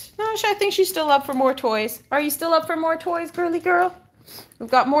 I think she's still up for more toys. Are you still up for more toys, girly girl?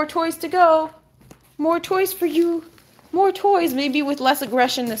 We've got more toys to go. More toys for you. More toys, maybe with less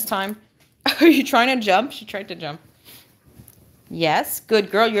aggression this time. Are you trying to jump? She tried to jump. Yes,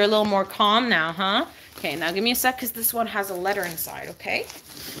 good girl. You're a little more calm now, huh? Okay, now give me a sec because this one has a letter inside, okay?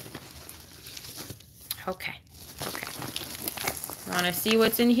 Okay. Want to see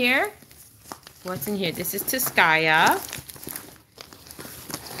what's in here? What's in here? This is to Skaya.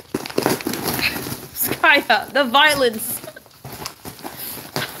 Skaya, the violence.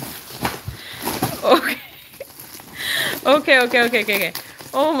 Okay.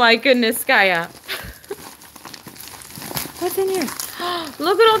 Oh my goodness, Skaya. What's in here?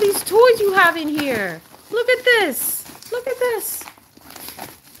 Look at all these toys you have in here. Look at this. Look at this.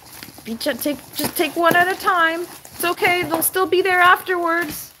 Just take one at a time. It's okay. They'll still be there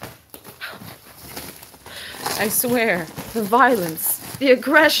afterwards. I swear. The violence. The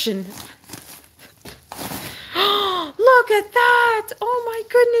aggression. Look at that. Oh my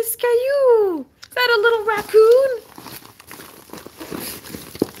goodness, Skaya. Is that a little raccoon?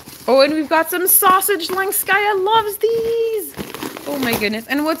 Oh, and we've got some sausage links. Skaya loves these. Oh my goodness.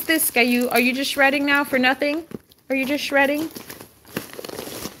 And what's this, Skaya? Are you just shredding now for nothing? Are you just shredding?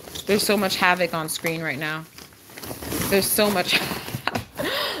 There's so much havoc on screen right now. There's so much.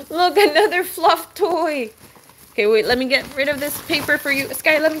 Look, another fluff toy. Okay, wait, let me get rid of this paper for you.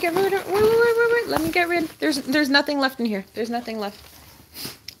 Skaya, let me get rid of it. Wait. Let me get rid. There's nothing left in here. There's nothing left.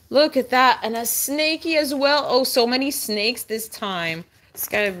 Look at that. And a snaky as well. Oh, so many snakes this time.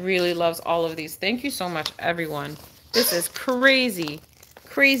 Skaya really loves all of these. Thank you so much, everyone. This is crazy.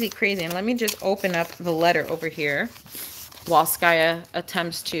 Crazy. And let me just open up the letter over here while Skaya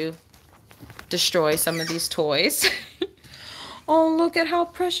attempts to destroy some of these toys. Oh, look at how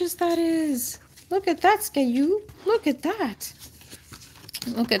precious that is. Look at that, Skaya. Look at that.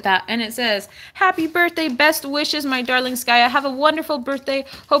 Look at that. And it says, happy birthday, best wishes, my darling Skaya. Have a wonderful birthday.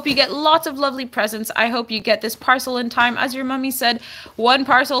 Hope you get lots of lovely presents. I hope you get this parcel in time. As your mummy said, one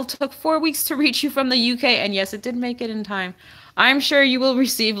parcel took 4 weeks to reach you from the UK. And yes, it did make it in time. I'm sure you will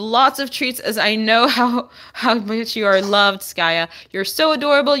receive lots of treats as I know how much you are loved, Skaya. You're so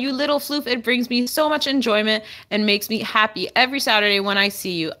adorable, you little floof. It brings me so much enjoyment and makes me happy every Saturday when I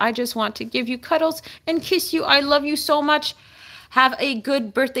see you. I just want to give you cuddles and kiss you. I love you so much. Have a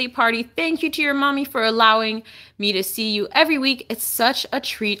good birthday party. Thank you to your mommy for allowing me to see you every week. It's such a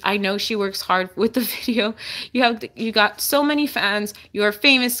treat. I know she works hard with the video. You got so many fans. You are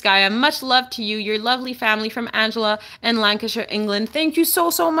famous, Skaya. Much love to you, your lovely family from Angela in Lancashire, England. Thank you so,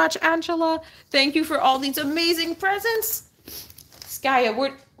 so much, Angela. Thank you for all these amazing presents. Skaya,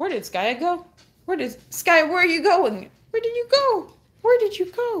 where did Skaya go? Skaya, where are you going? Where did you go? Where did you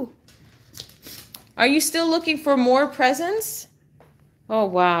go? Are you still looking for more presents? Oh,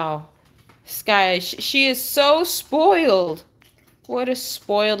 wow. Skaya, she is so spoiled. What a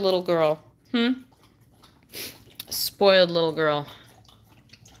spoiled little girl. Spoiled little girl.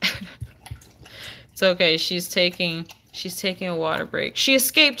 It's okay. She's taking a water break. She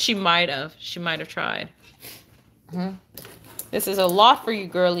escaped. She might have tried. This is a lot for you,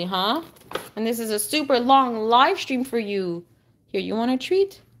 girly, huh? And this is a super long live stream for you. Here, you want a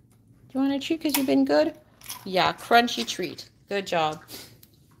treat? You want a treat because you've been good? Yeah, crunchy treat. Good job.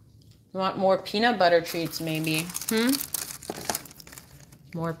 You want more peanut butter treats, maybe?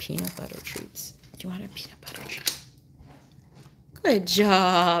 More peanut butter treats. Do you want a peanut butter treat? Good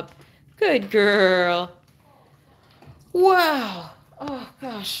job. Good girl. Wow. Oh,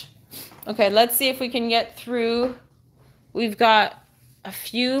 gosh. Okay, let's see if we can get through. We've got a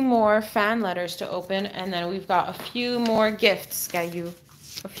few more fan letters to open, and then we've got a few more gifts, Skaya.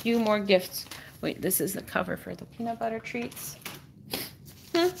 A few more gifts. Wait, this is the cover for the peanut butter treats.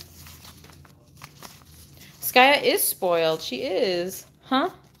 Skaya is spoiled. She is. Huh?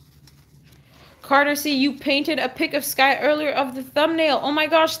 Carter, see, you painted a pic of Skaya earlier of the thumbnail. Oh my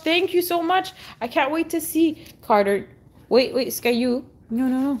gosh, thank you so much. I can't wait to see. Carter, wait, Skaya.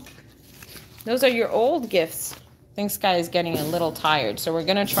 No. Those are your old gifts. I think Skaya is getting a little tired, so we're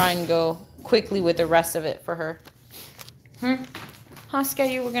going to try and go quickly with the rest of it for her. Huh,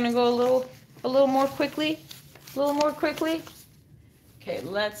 Skaya? We're gonna go a little more quickly. Okay,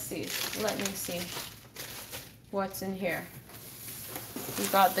 let's see. Let me see what's in here. We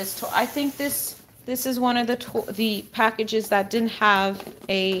got this toy. I think this is one of the packages that didn't have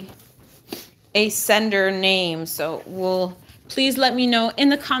a sender name. So please let me know in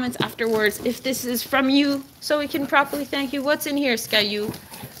the comments afterwards if this is from you, so we can properly thank you. What's in here, Skaya?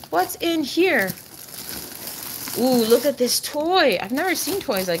 What's in here? Ooh, look at this toy. I've never seen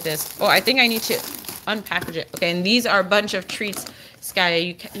toys like this. Oh, I think I need to unpackage it. Okay, and these are a bunch of treats.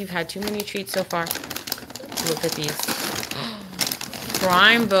 Skaya, you've had too many treats so far. Look at these.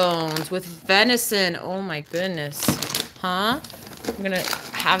 Prime bones with venison. Oh my goodness. Huh? I'm gonna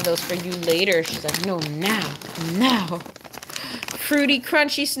have those for you later. She's like, no, now. Fruity,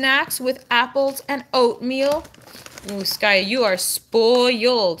 crunchy snacks with apples and oatmeal. Ooh, Skaya, you are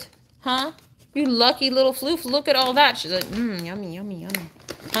spoiled. Huh? You lucky little floof. Look at all that. She's like, yummy.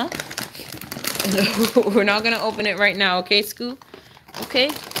 Huh? No, we're not going to open it right now, okay, Scoop? Okay?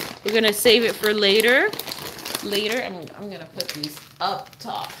 We're going to save it for later. I'm going to put these up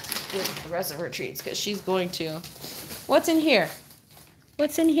top with the rest of her treats because she's going to. What's in here?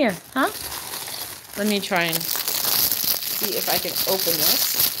 Huh? Let me try and see if I can open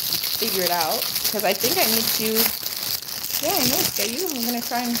this. Figure it out. Because I think I need to. Yeah, I know, Skaya. I'm going to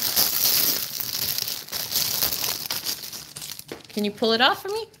try and. Can you pull it off for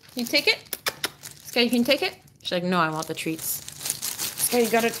me? Can you take it? Skaya, can you take it? She's like, no, I want the treats. Skaya, you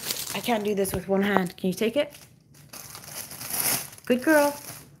got it. I can't do this with one hand. Can you take it? Good girl.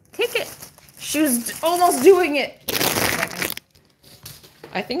 Take it. She was almost doing it.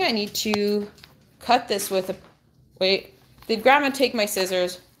 I think I need to cut this with a... Wait. Did Grandma take my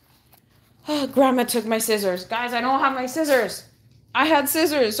scissors? Oh, Grandma took my scissors. Guys, I don't have my scissors. I had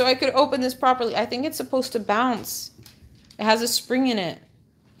scissors so I could open this properly. I think it's supposed to bounce. It has a spring in it.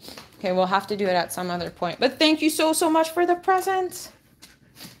 Okay, we'll have to do it at some other point. But thank you so, so much for the presents.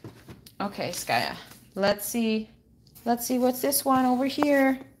 Okay, Skaya. Let's see. What's this one over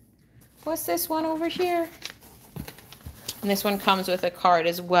here? What's this one over here? And this one comes with a card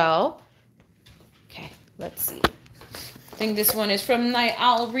as well. Okay, let's see. I think this one is from Night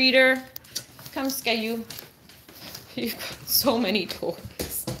Owl Reader. Come, Skaya. You've got so many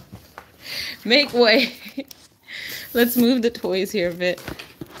toys. Make way. Let's move the toys here a bit.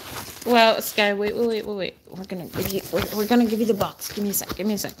 Well, Skaya, wait. We're gonna give you the box. Give me a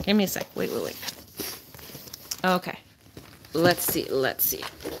sec. Wait. Okay. Let's see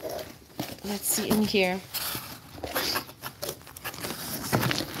in here.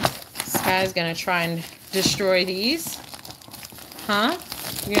 Skaya's gonna try and destroy these. Huh?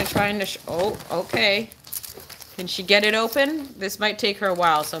 You're gonna try and oh, okay. Can she get it open? This might take her a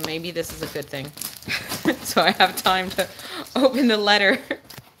while, so maybe this is a good thing. So I have time to open the letter.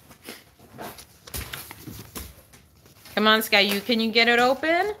 Come on, Sky, can you get it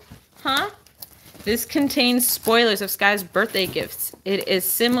open? Huh? This contains spoilers of Sky's birthday gifts. It is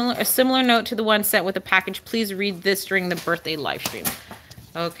a similar note to the one sent with the package. Please read this during the birthday live stream.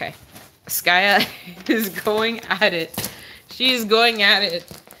 Okay. Skaya is going at it. She's going at it.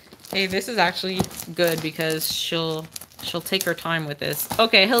 Hey, this is actually good because she'll take her time with this.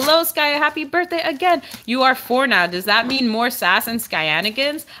 Okay, hello Skaya, happy birthday again. You are 4 now. Does that mean more sass and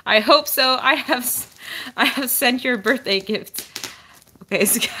Skyanigans? I hope so. I have sent your birthday gifts. Okay,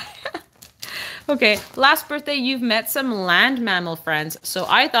 Skaya. Okay, last birthday you've met some land mammal friends, so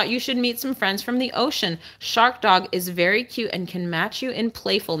I thought you should meet some friends from the ocean. Shark Dog is very cute and can match you in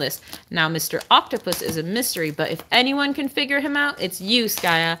playfulness. Now Mr. Octopus is a mystery, but if anyone can figure him out, it's you,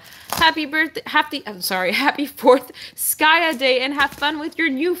 Skaya. Happy 4th Skaya Day and have fun with your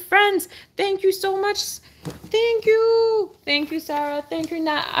new friends. Thank you so much. Thank you. Thank you, Sarah. Thank you,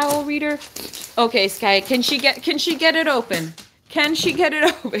 Nat Owl Reader. Okay, Skaya, can she get it open? Can she get it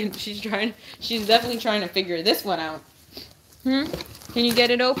open? She's definitely trying to figure this one out. Can you get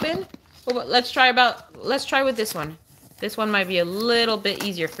it open? Well, let's try with this one. This one might be a little bit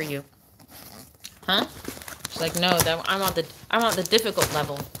easier for you. Huh? She's like, no, I want the difficult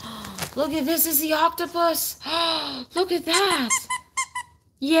level. Look at this, is the octopus. Look at that.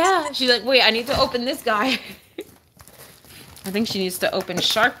 Yeah. She's like, wait, I need to open this guy. I think she needs to open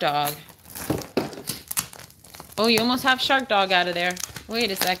Shark Dog. Oh, you almost have Shark Dog out of there. Wait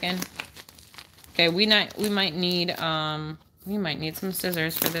a second. Okay, we might need some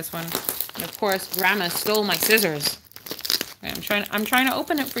scissors for this one. And of course, Grandma stole my scissors. Okay, I'm trying to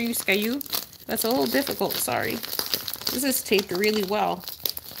open it for you, Skaya. That's a little difficult, sorry. This is taped really well.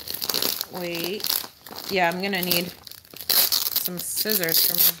 Wait. Yeah, I'm gonna need some scissors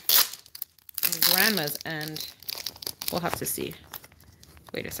from Grandma's end. We'll have to see.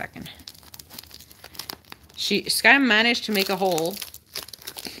 Wait a second. Skaya managed to make a hole.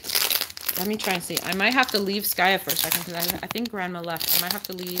 Let me try and see. I might have to leave Skaya for a second because I think Grandma left. I might have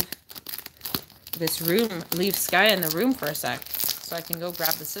to leave this room, leave Skaya in the room for a sec so I can go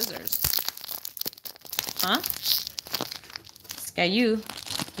grab the scissors. Huh? Skaya, you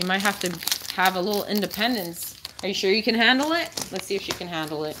might have to have a little independence. Are you sure you can handle it? Let's see if she can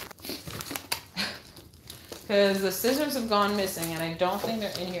handle it. Because the scissors have gone missing and I don't think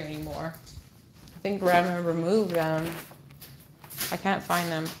they're in here anymore. I think Grandma removed them. I can't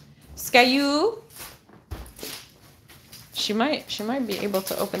find them. Skaya, she might be able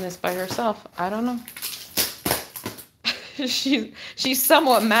to open this by herself. I don't know. she's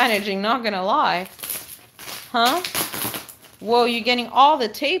somewhat managing, not gonna lie. Huh? Whoa, you're getting all the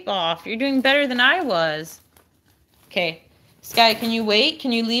tape off. You're doing better than I was. Okay. Skaya, can you wait?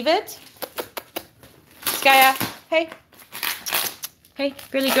 Can you leave it? Skaya, hey. Hey,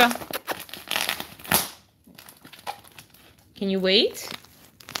 girly girl. Can you wait?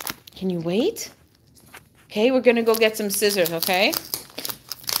 Can you wait? Okay, we're gonna go get some scissors, okay?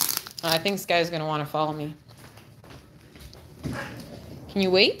 I think Skaya's gonna want to follow me. Can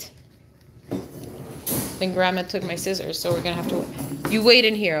you wait? I think Grandma took my scissors, so we're gonna have to wait. You wait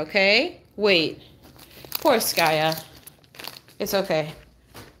in here, okay? Wait. Poor Skaya. It's okay.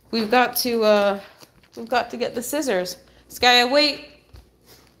 We've got to get the scissors. Skaya, wait.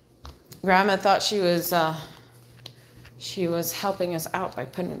 Grandma thought she was helping us out by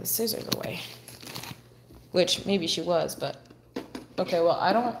putting the scissors away. Which maybe she was, but okay,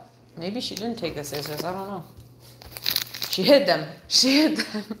 well, maybe she didn't take the scissors. I don't know. She hid them. She hid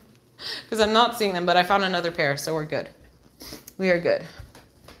them. Because I'm not seeing them, but I found another pair, so we're good. We are good.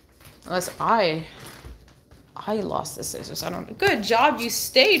 Unless I lost the scissors. I don't know. Good job, you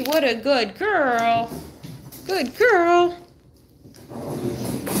stayed. What a good girl. Good girl.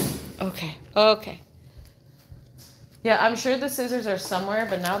 Okay. Okay. Yeah, I'm sure the scissors are somewhere,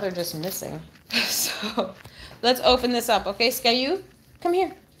 but now they're just missing. So, let's open this up. Okay, Skaya, come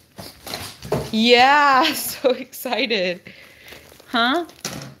here. Yeah, so excited. Huh?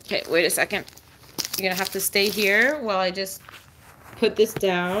 Okay, wait a second. You're going to have to stay here while I just put this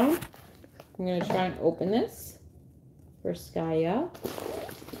down. I'm going to try and open this for Skaya.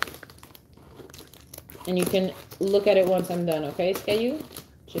 And you can look at it once I'm done, okay, Skaya?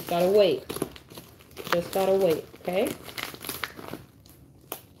 Just got to wait. Just got to wait, okay?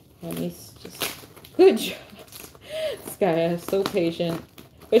 Let me just... Good job. Skaya is so patient.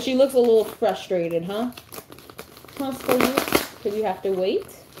 But she looks a little frustrated, huh? Huh, Skaya? Because you have to wait?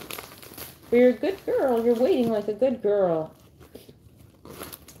 But you're a good girl. You're waiting like a good girl.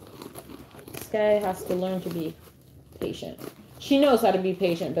 Skaya has to learn to be patient. She knows how to be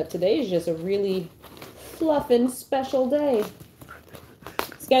patient, but today is just a really fluffin' special day.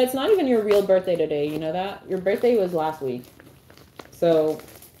 Sky, it's not even your real birthday today. You know that? Your birthday was last week. So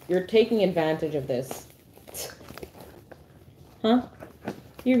you're taking advantage of this. Huh?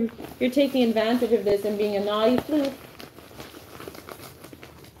 You're taking advantage of this and being a naughty floof.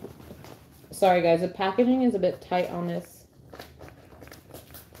 Sorry guys, the packaging is a bit tight on this.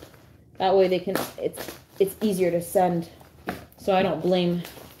 That way they can it's easier to send. So I don't blame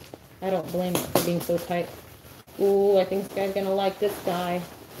it for being so tight. Ooh, I think this guy's gonna like this guy.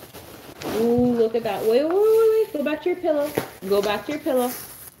 Ooh, look at that. Wait. Go back to your pillow. Go back to your pillow.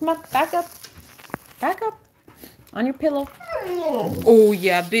 Come on, back up. Back up. On your pillow. Oh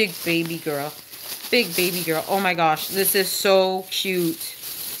yeah, big baby girl. Big baby girl. Oh my gosh, this is so cute.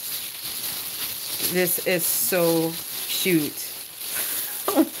 This is so cute.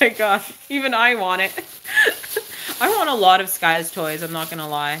 Oh my gosh, even I want it. I want a lot of Skaya's toys, I'm not gonna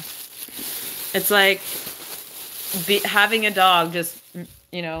lie. It's like having a dog just,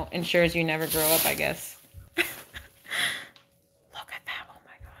 you know, ensures you never grow up, I guess. Look at that. Oh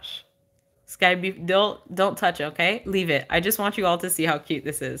my gosh. Sky, don't touch it, okay? Leave it. I just want you all to see how cute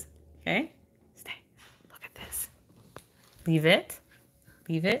this is. Okay? Stay. Look at this. Leave it.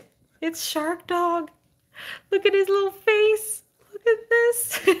 Leave it. It's Shark Dog. Look at his little face. Look at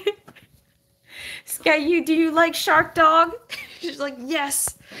this. Sky, do you like Shark Dog? She's like,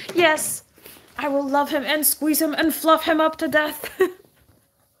 yes. Yes. I will love him and squeeze him and fluff him up to death.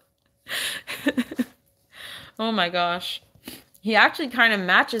 Oh my gosh. He actually kind of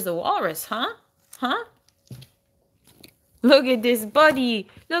matches the walrus, huh? Huh? Look at this buddy.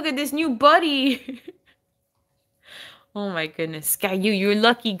 Look at this new buddy. Oh my goodness. Sky, you're a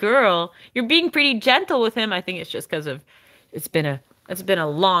lucky girl. You're being pretty gentle with him. I think it's just because of it's been a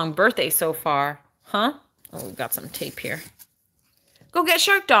long birthday so far. Huh? Oh, we've got some tape here. Go get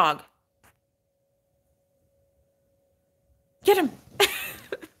Shark Dog. Get him.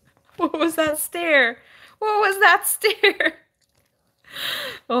 What was that stare? What was that stare?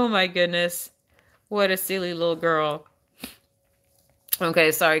 Oh my goodness. What a silly little girl.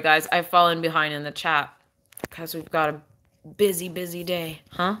 Okay, sorry guys. I've fallen behind in the chat because we've got a busy day.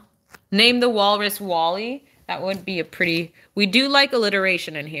 Huh? Name the walrus Wally. That would be a pretty... We do like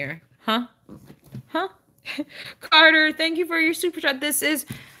alliteration in here. Huh? Huh? Carter, thank you for your super chat. This is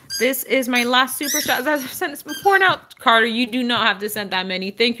my last super chat. I've sent this before now. Carter, you do not have to send that many.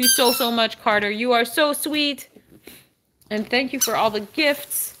 Thank you so much, Carter. You are so sweet. And thank you for all the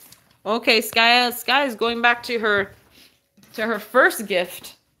gifts. Okay, Skaya is going back to her first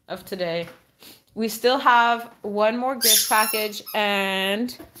gift of today. We still have one more gift package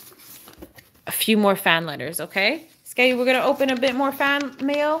and a few more fan letters, okay? Skaya, we're going to open a bit more fan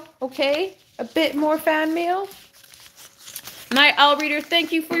mail, okay? A bit more fan mail. Night Owl Reader,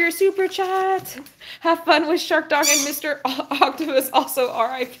 thank you for your super chat. Have fun with Shark Dog and Mr. Octopus, also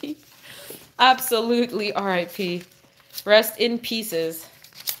RIP. Absolutely RIP. Rest in pieces.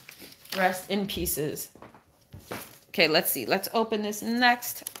 Rest in pieces. Okay, let's see. Let's open this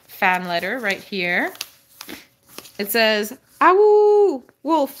next fan letter right here. It says, "Ow,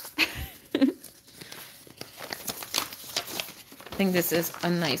 wolf." I think this is a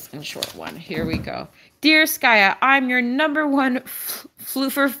nice and short one. Here we go. Dear Skaya, I'm your #1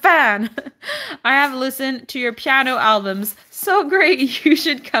 floofer fan. I have listened to your piano albums. So great. You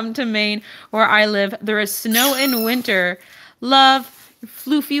should come to Maine where I live. There is snow in winter. Love,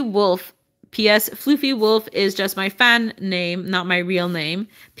 Floofy Wolf. P.S. Floofy Wolf is just my fan name, not my real name.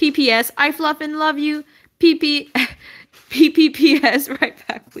 P.P.S. I fluff and love you. P.P.P.S. Right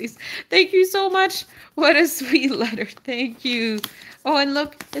back, please. Thank you so much. What a sweet letter. Thank you. Oh, and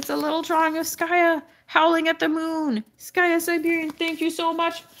look, it's a little drawing of Skaya howling at the moon. Skaya Siberian, thank you so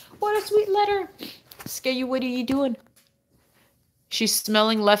much. What a sweet letter. Skaya, what are you doing? She's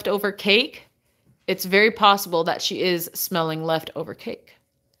smelling leftover cake. It's very possible that she is smelling leftover cake.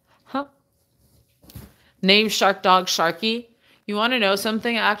 Huh? Name Shark Dog Sharky. You want to know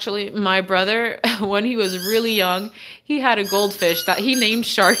something? Actually, my brother, when he was really young, he had a goldfish that he named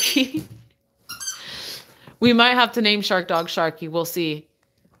Sharky. We might have to name Shark Dog Sharky. We'll see.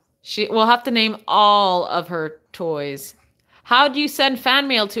 We'll have to name all of her toys. How do you send fan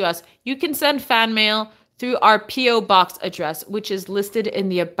mail to us? You can send fan mail through our P.O. Box address, which is listed in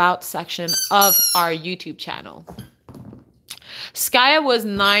the About section of our YouTube channel. Skaya was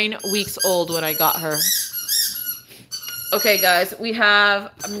 9 weeks old when I got her. Okay, guys,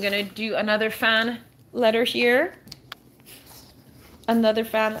 I'm going to do another fan letter here. Another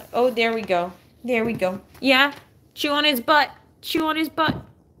fan. Oh, there we go. There we go. Yeah. Chew on his butt. Chew on his butt.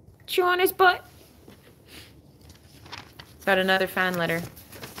 Chew on his butt. Got another fan letter.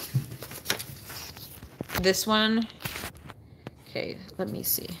 This one Okay, let me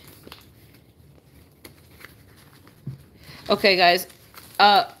see. Okay, guys.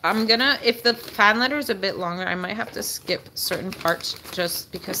 I'm gonna, if the fan letter is a bit longer, I might have to skip certain parts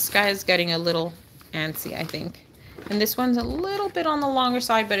just because Sky is getting a little antsy, I think. And this one's a little bit on the longer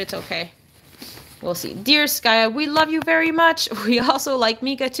side, but it's okay. We'll see. Dear Skaya, we love you very much. We also like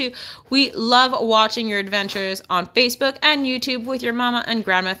Mika too. We love watching your adventures on Facebook and YouTube with your mama and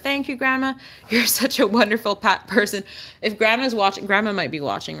grandma. Thank you, grandma. You're such a wonderful person. If grandma's watching, grandma might be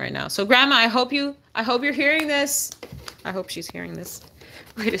watching right now. So grandma, I hope you're hearing this. I hope she's hearing this.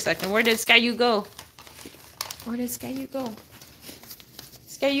 Wait a second. Where did Skyu go? Where did Skyu go?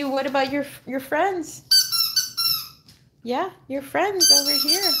 Skyu, what about your friends? Yeah, your friends over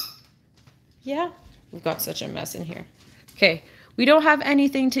here. Yeah, we've got such a mess in here. Okay, we don't have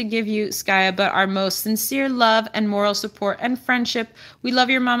anything to give you, Skaya, but our most sincere love and moral support and friendship. We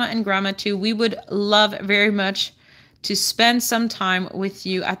love your mama and grandma too. We would love very much to spend some time with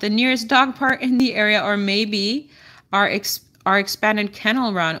you at the nearest dog park in the area, or maybe our expanded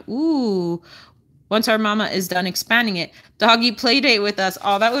kennel run. Ooh, once our mama is done expanding it. Doggy play date with us.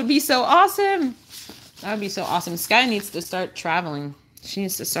 Oh, that would be so awesome. That would be so awesome. Skaya needs to start traveling. She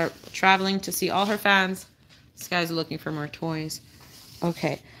needs to start traveling to see all her fans. This guy's looking for more toys.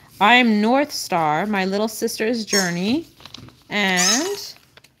 Okay. I am North Star, my little sister's journey. And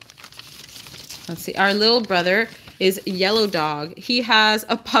let's see. Our little brother is Yellow Dog. He has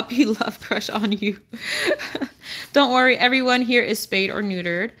a puppy love crush on you. Don't worry. Everyone here is spayed or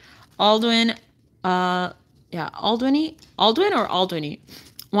neutered. Aldwin, Aldwin or Aldwini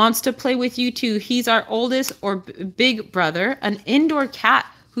wants to play with you too. He's our oldest or big brother, an indoor cat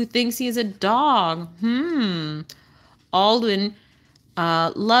who thinks he is a dog. Aldwin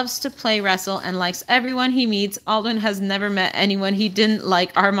loves to play wrestle and likes everyone he meets. Aldwin has never met anyone he didn't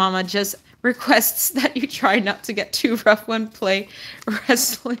like. Our mama just requests that you try not to get too rough when play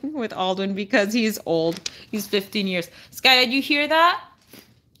wrestling with Aldwin because he's old. He's 15 years. Skaya, do you hear that?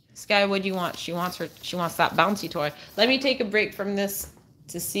 Skaya, what do you want? She wants that bouncy toy. Let me take a break from this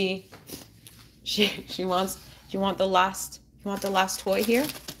to see. You want the last toy here?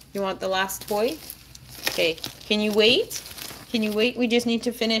 You want the last toy? Okay, can you wait? Can you wait? We just need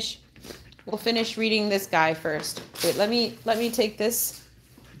to finish. We'll finish reading this guy first. Wait, let me take this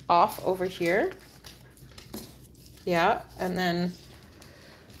off over here. Yeah, and then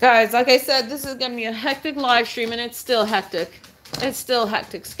guys, like I said, this is gonna be a hectic live stream, and it's still hectic. It's still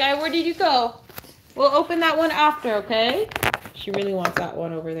hectic. Sky, where did you go? We'll open that one after, okay? She really wants that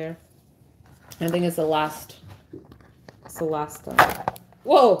one over there. I think it's the last. It's the last one.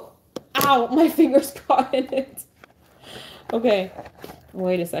 Whoa! Ow! My fingers caught in it. Okay.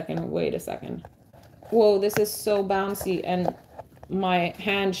 Wait a second. Wait a second. Whoa! This is so bouncy, and my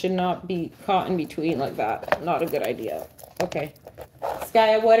hand should not be caught in between like that. Not a good idea. Okay.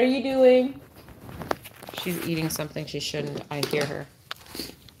 Skaya, what are you doing? She's eating something she shouldn't. I hear her.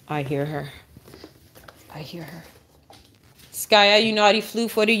 I hear her. I hear her. Skaya, you naughty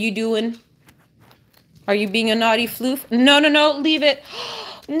floof, what are you doing? Are you being a naughty floof? No, no, no, leave it.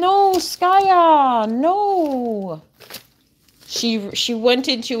 No, Skaya, no. She went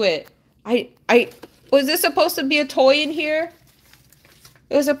into it. Was this supposed to be a toy in here?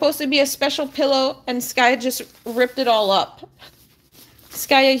 It was supposed to be a special pillow, and Skaya just ripped it all up.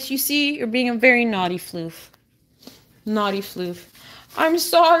 Skaya, you see, you're being a very naughty floof. Naughty floof. I'm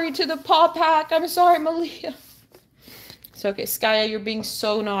sorry to the paw pack. I'm sorry, Malia. It's okay. Skaya, you're being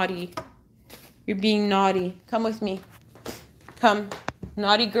so naughty. You're being naughty. Come with me. Come.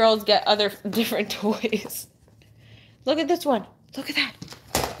 Naughty girls get other different toys. Look at this one. Look at that.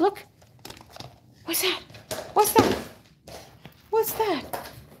 Look. What's that? What's that? What's that?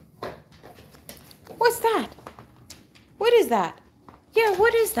 What's that? What is that? Yeah,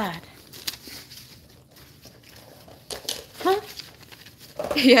 what is that? Huh?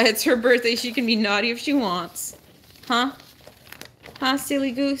 Yeah, it's her birthday. She can be naughty if she wants. Huh? Huh,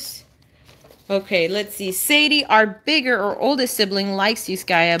 silly goose? Okay, let's see. Sadie, our bigger or oldest sibling, likes you,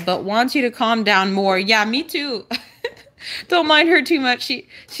 Skaya, but wants you to calm down more. Yeah, me too. Don't mind her too much.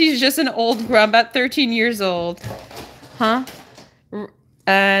 She's just an old grump at 13 years old. Huh?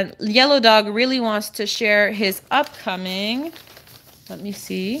 Yellow Dog really wants to share his upcoming... Let me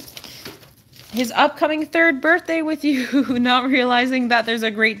see. His upcoming 3rd birthday with you, not realizing that there's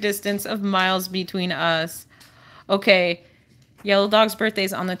a great distance of miles between us. Okay, Yellow Dog's birthday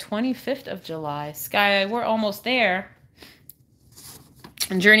is on the 25th of July. Sky, we're almost there.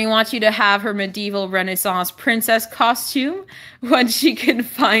 And Journey wants you to have her medieval Renaissance princess costume when she can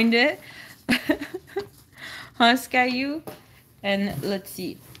find it. Huh, Skyu? And let's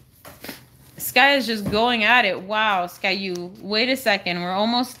see. Skya is just going at it. Wow, Skya, you wait a second. We're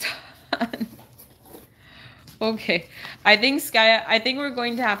almost done. Okay. I think Skya, I think we're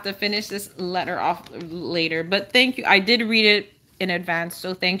going to have to finish this letter off later. But thank you. I did read it in advance,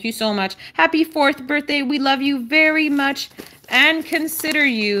 so thank you so much. Happy 4th birthday. We love you very much and consider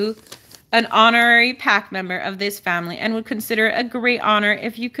you an honorary pack member of this family, and would consider it a great honor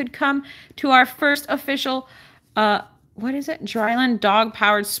if you could come to our first official what is it? Dryland dog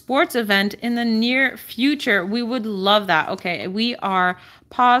powered sports event in the near future. We would love that. Okay, we are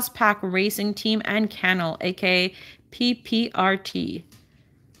Paws Pack Racing Team and Kennel, aka PPRT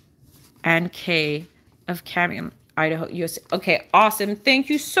and K of Camion, Idaho, USA. Okay, awesome. Thank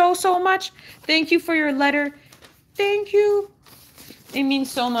you so much. Thank you for your letter. Thank you. It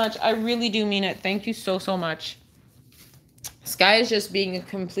means so much. I really do mean it. Thank you so much. Skya is just being a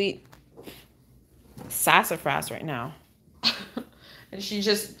complete sassafras right now. And she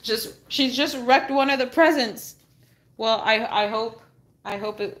just wrecked one of the presents. Well, I hope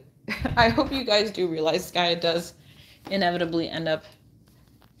it I hope you guys do realize Skya does inevitably end up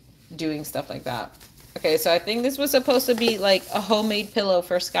doing stuff like that. Okay, so I think this was supposed to be like a homemade pillow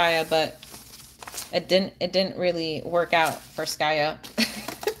for Skya, but it didn't really work out for Skya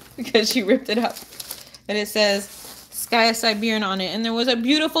because she ripped it up. And it says Skya Siberian on it, and there was a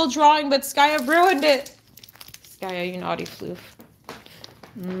beautiful drawing, but Skya ruined it. Skya, you naughty floof.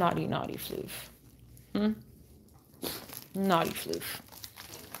 Naughty floof. Naughty floof.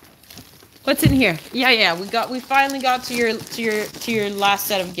 What's in here? Yeah, we finally got to your last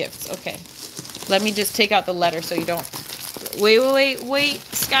set of gifts. Okay. Let me just take out the letter so you don't. Wait,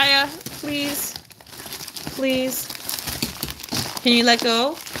 Skya, please. Please. Can you let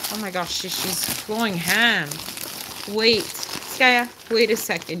go? Oh my gosh, she's going ham. Wait, Skya, wait a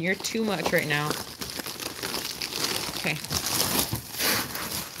second. You're too much right now. Okay.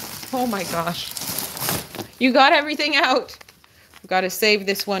 Oh my gosh. You got everything out. I've got to save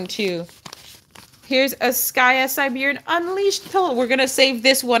this one too. Here's a Skya Siberian Unleashed pillow. We're going to save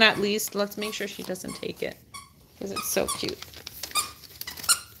this one at least. Let's make sure she doesn't take it, because it's so cute.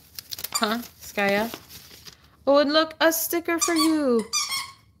 Huh, Skya? Oh, and look, a sticker for you.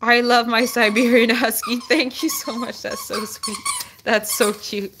 I love my Siberian Husky. Thank you so much. That's so sweet. That's so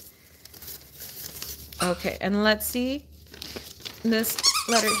cute. Okay, and let's see this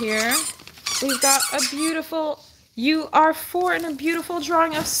letter here. We've got a beautiful... You are 4 and a beautiful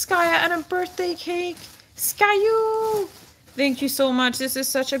drawing of Skya and a birthday cake. Skyu! Thank you so much. This is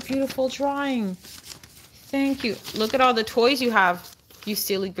such a beautiful drawing. Thank you. Look at all the toys you have, you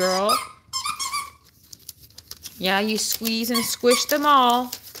silly girl. Yeah, you squeeze and squish them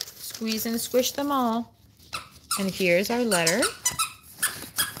all. Squeeze and squish them all. And here's our letter.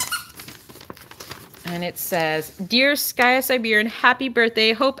 And it says, Dear Skya Siberian, happy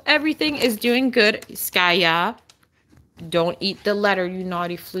birthday. Hope everything is doing good. Skya, don't eat the letter, you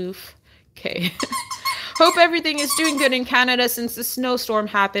naughty floof. Okay. Hope everything is doing good in Canada since the snowstorm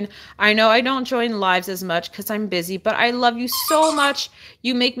happened. I know I don't join lives as much because I'm busy, but I love you so much.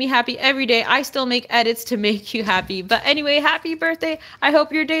 You make me happy every day. I still make edits to make you happy. But anyway, happy birthday. I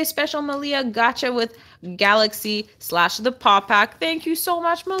hope your day is special, Malia. Gotcha with Galaxy/the Paw Pack. Thank you so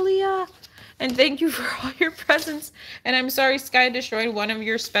much, Malia. And thank you for all your presents. And I'm sorry Skya destroyed one of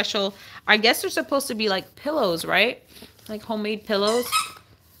your special... I guess they're supposed to be like pillows, right? Like homemade pillows.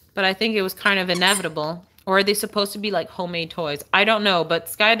 But I think it was kind of inevitable. Or are they supposed to be like homemade toys? I don't know, but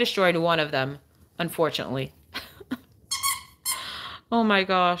Skya destroyed one of them, unfortunately. Oh my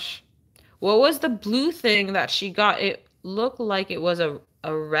gosh. What was the blue thing that she got? It looked like it was a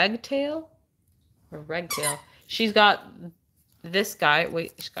ragtail. A ragtail. She's got this guy.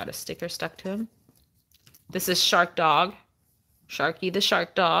 Wait, she's got a sticker stuck to him. This is Shark Dog. Sharky the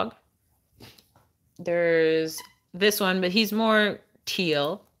Shark Dog. There's this one, but he's more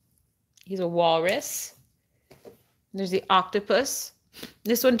teal. He's a walrus. There's the octopus.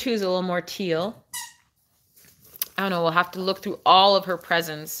 This one too is a little more teal. I don't know. We'll have to look through all of her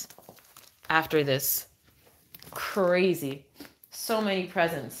presents after this. Crazy. So many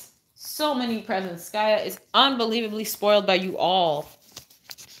presents. So many presents. Skya is unbelievably spoiled by you all.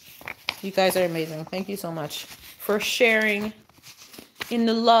 You guys are amazing. Thank you so much for sharing in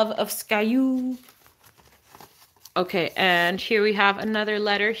the love of Skyu. Okay, and here we have another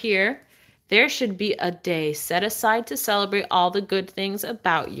letter here. There should be a day set aside to celebrate all the good things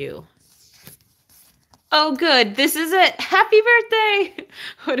about you. Oh, good. This is it. Happy birthday.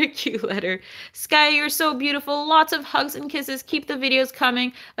 What a cute letter. Skya, you're so beautiful. Lots of hugs and kisses. Keep the videos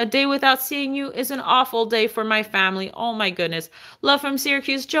coming. A day without seeing you is an awful day for my family. Oh, my goodness. Love from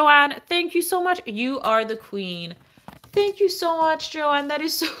Syracuse. Joanne, thank you so much. You are the queen. Thank you so much, Joanne. That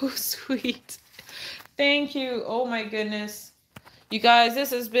is so sweet. Thank you. Oh my goodness. You guys,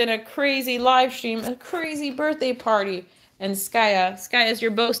 this has been a crazy live stream, a crazy birthday party. And Skaya, is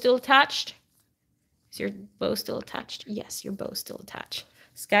your bow still attached? Is your bow still attached? Yes, your bow's still attached.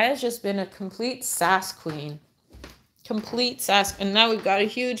 Skaya's just been a complete sass queen. Complete sass. And now we've got a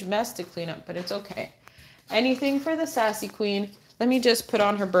huge mess to clean up, but it's okay. Anything for the sassy queen. Let me just put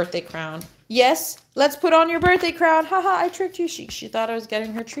on her birthday crown. Yes, let's put on your birthday crown. Haha, I tricked you. She thought I was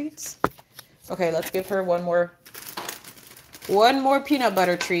getting her treats. Okay, let's give her one more peanut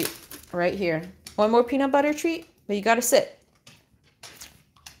butter treat right here. One more peanut butter treat, but you gotta sit.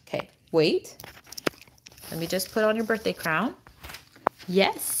 Okay, wait. Let me just put on your birthday crown.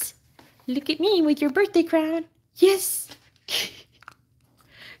 Yes. Look at me with your birthday crown. Yes.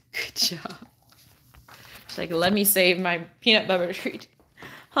 Good job. She's like, let me save my peanut butter treat.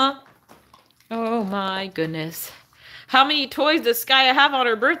 Huh? Oh my goodness. How many toys does Skaya have on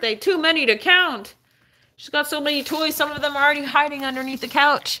her birthday? Too many to count. She's got so many toys. Some of them are already hiding underneath the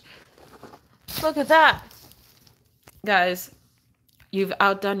couch. Look at that. Guys, you've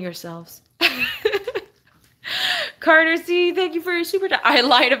outdone yourselves. Carter C, thank you for your super chat. I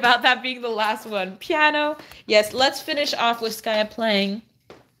lied about that being the last one. Piano. Yes, let's finish off with Skaya playing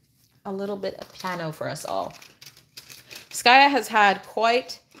a little bit of piano for us all. Skaya has had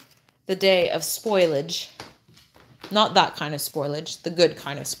quite the day of spoilage. Not that kind of spoilage, the good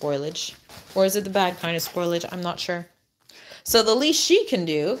kind of spoilage. Or is it the bad kind of spoilage? I'm not sure. So the least she can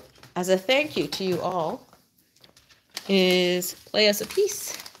do, as a thank you to you all, is play us a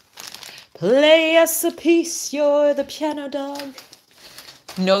piece. Play us a piece, you're the piano dog.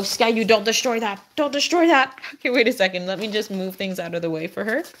 No, Sky, you don't destroy that. Don't destroy that. Okay, wait a second. Let me just move things out of the way for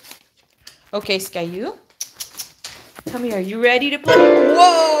her. Okay, Sky, you. Come here. You ready to play?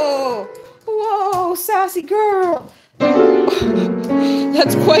 Whoa! Whoa, sassy girl.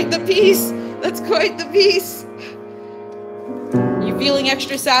 That's quite the piece. That's quite the piece. You feeling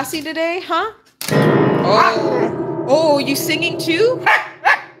extra sassy today, huh? Oh. Oh, you singing too?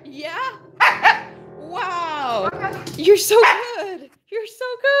 Yeah? Wow. You're so good. You're so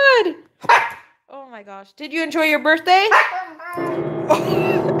good. Oh my gosh. Did you enjoy your birthday?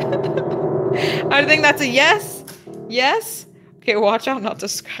 I think that's a yes. Yes? Okay, watch out not to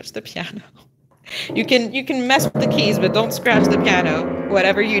scratch the piano. You can mess with the keys, but don't scratch the piano.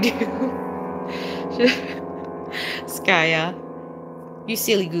 Whatever you do. Skaya. You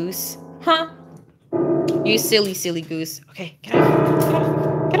silly goose. Huh? You silly, silly goose. Okay, get off. Get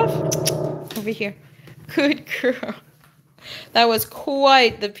off. Get off. Over here. Good girl. That was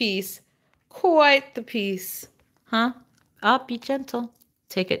quite the piece. Quite the piece. Huh? Up, be gentle.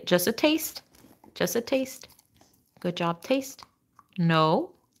 Take it. Just a taste. Just a taste. Good job. Taste.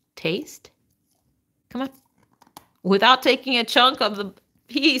 No. Taste. Come on. Without taking a chunk of the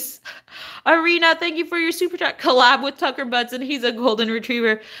piece. Arena, thank you for your super chat. Collab with Tucker Budson. He's a golden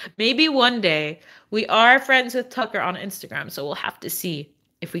retriever. Maybe one day. We are friends with Tucker on Instagram, so we'll have to see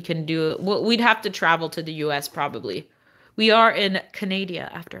if we can do it. We'd have to travel to the US probably. We are in Canada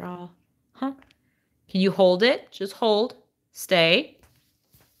after all. Huh? Can you hold it? Just hold. Stay.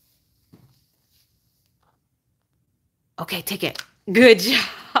 Okay, take it. Good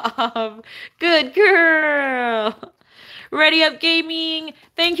job. Good girl. Ready Up Gaming.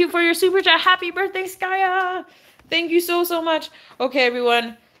 Thank you for your super chat. Happy birthday, Skaya. Thank you so, so much. Okay,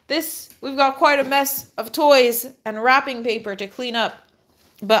 everyone. We've got quite a mess of toys and wrapping paper to clean up.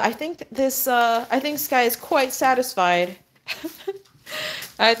 But I think Skye is quite satisfied.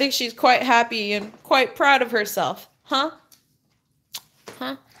 I think she's quite happy and quite proud of herself. Huh?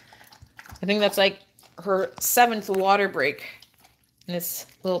 Huh? I think that's like her 7th water break in this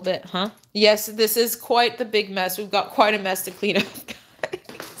little bit, huh? Yes, this is quite the big mess. We've got quite a mess to clean up,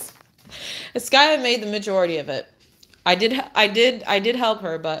 guys. Skye made the majority of it. I did help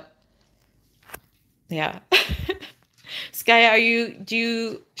her, but yeah. Skye,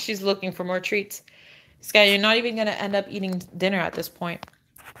 she's looking for more treats. Skye, you're not even going to end up eating dinner at this point.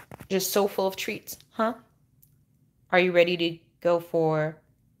 Just so full of treats, huh? Are you ready to go for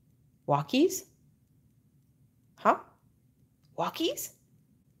walkies? Huh? Walkies?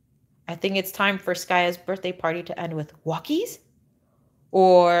 I think it's time for Skaya's birthday party to end with walkies.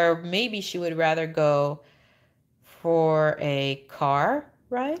 Or maybe she would rather go for a car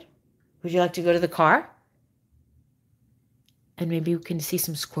ride. Would you like to go to the car? And maybe we can see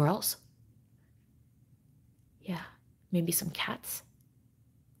some squirrels. Yeah, maybe some cats.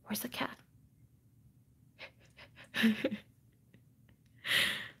 Where's the cat?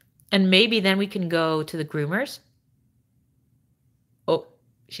 And maybe then we can go to the groomers. Oh,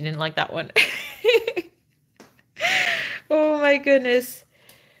 she didn't like that one. my goodness.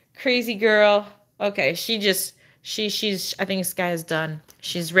 Crazy girl. Okay, she's I think Skaya's done.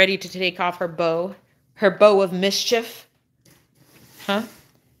 She's ready to take off her bow. Her bow of mischief. Huh?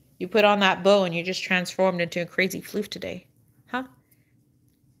 You put on that bow and you just transformed into a crazy floof today. Huh?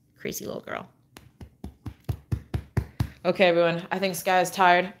 Crazy little girl. Okay, everyone. I think Skaya's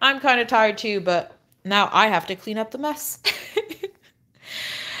tired. I'm kind of tired too, but now I have to clean up the mess.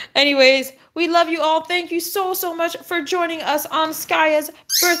 Anyways, we love you all. Thank you so, so much for joining us on Skaya's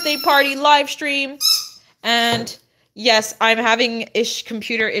birthday party live stream. And yes, I'm having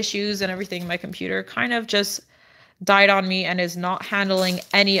computer issues and everything. My computer kind of just died on me and is not handling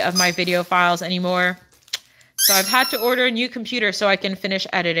any of my video files anymore. So I've had to order a new computer so I can finish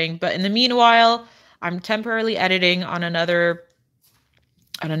editing. But in the meanwhile, I'm temporarily editing on another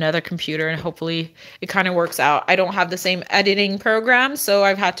computer, and hopefully it kind of works out. I don't have the same editing program, so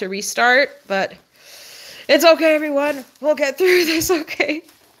I've had to restart, but it's okay, everyone. We'll get through this, okay?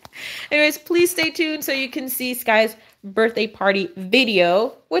 Anyways, please stay tuned so you can see Skaya's birthday party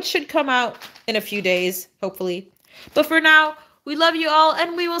video, which should come out in a few days, hopefully. But for now, we love you all,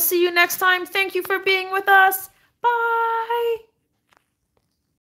 and we will see you next time. Thank you for being with us. Bye!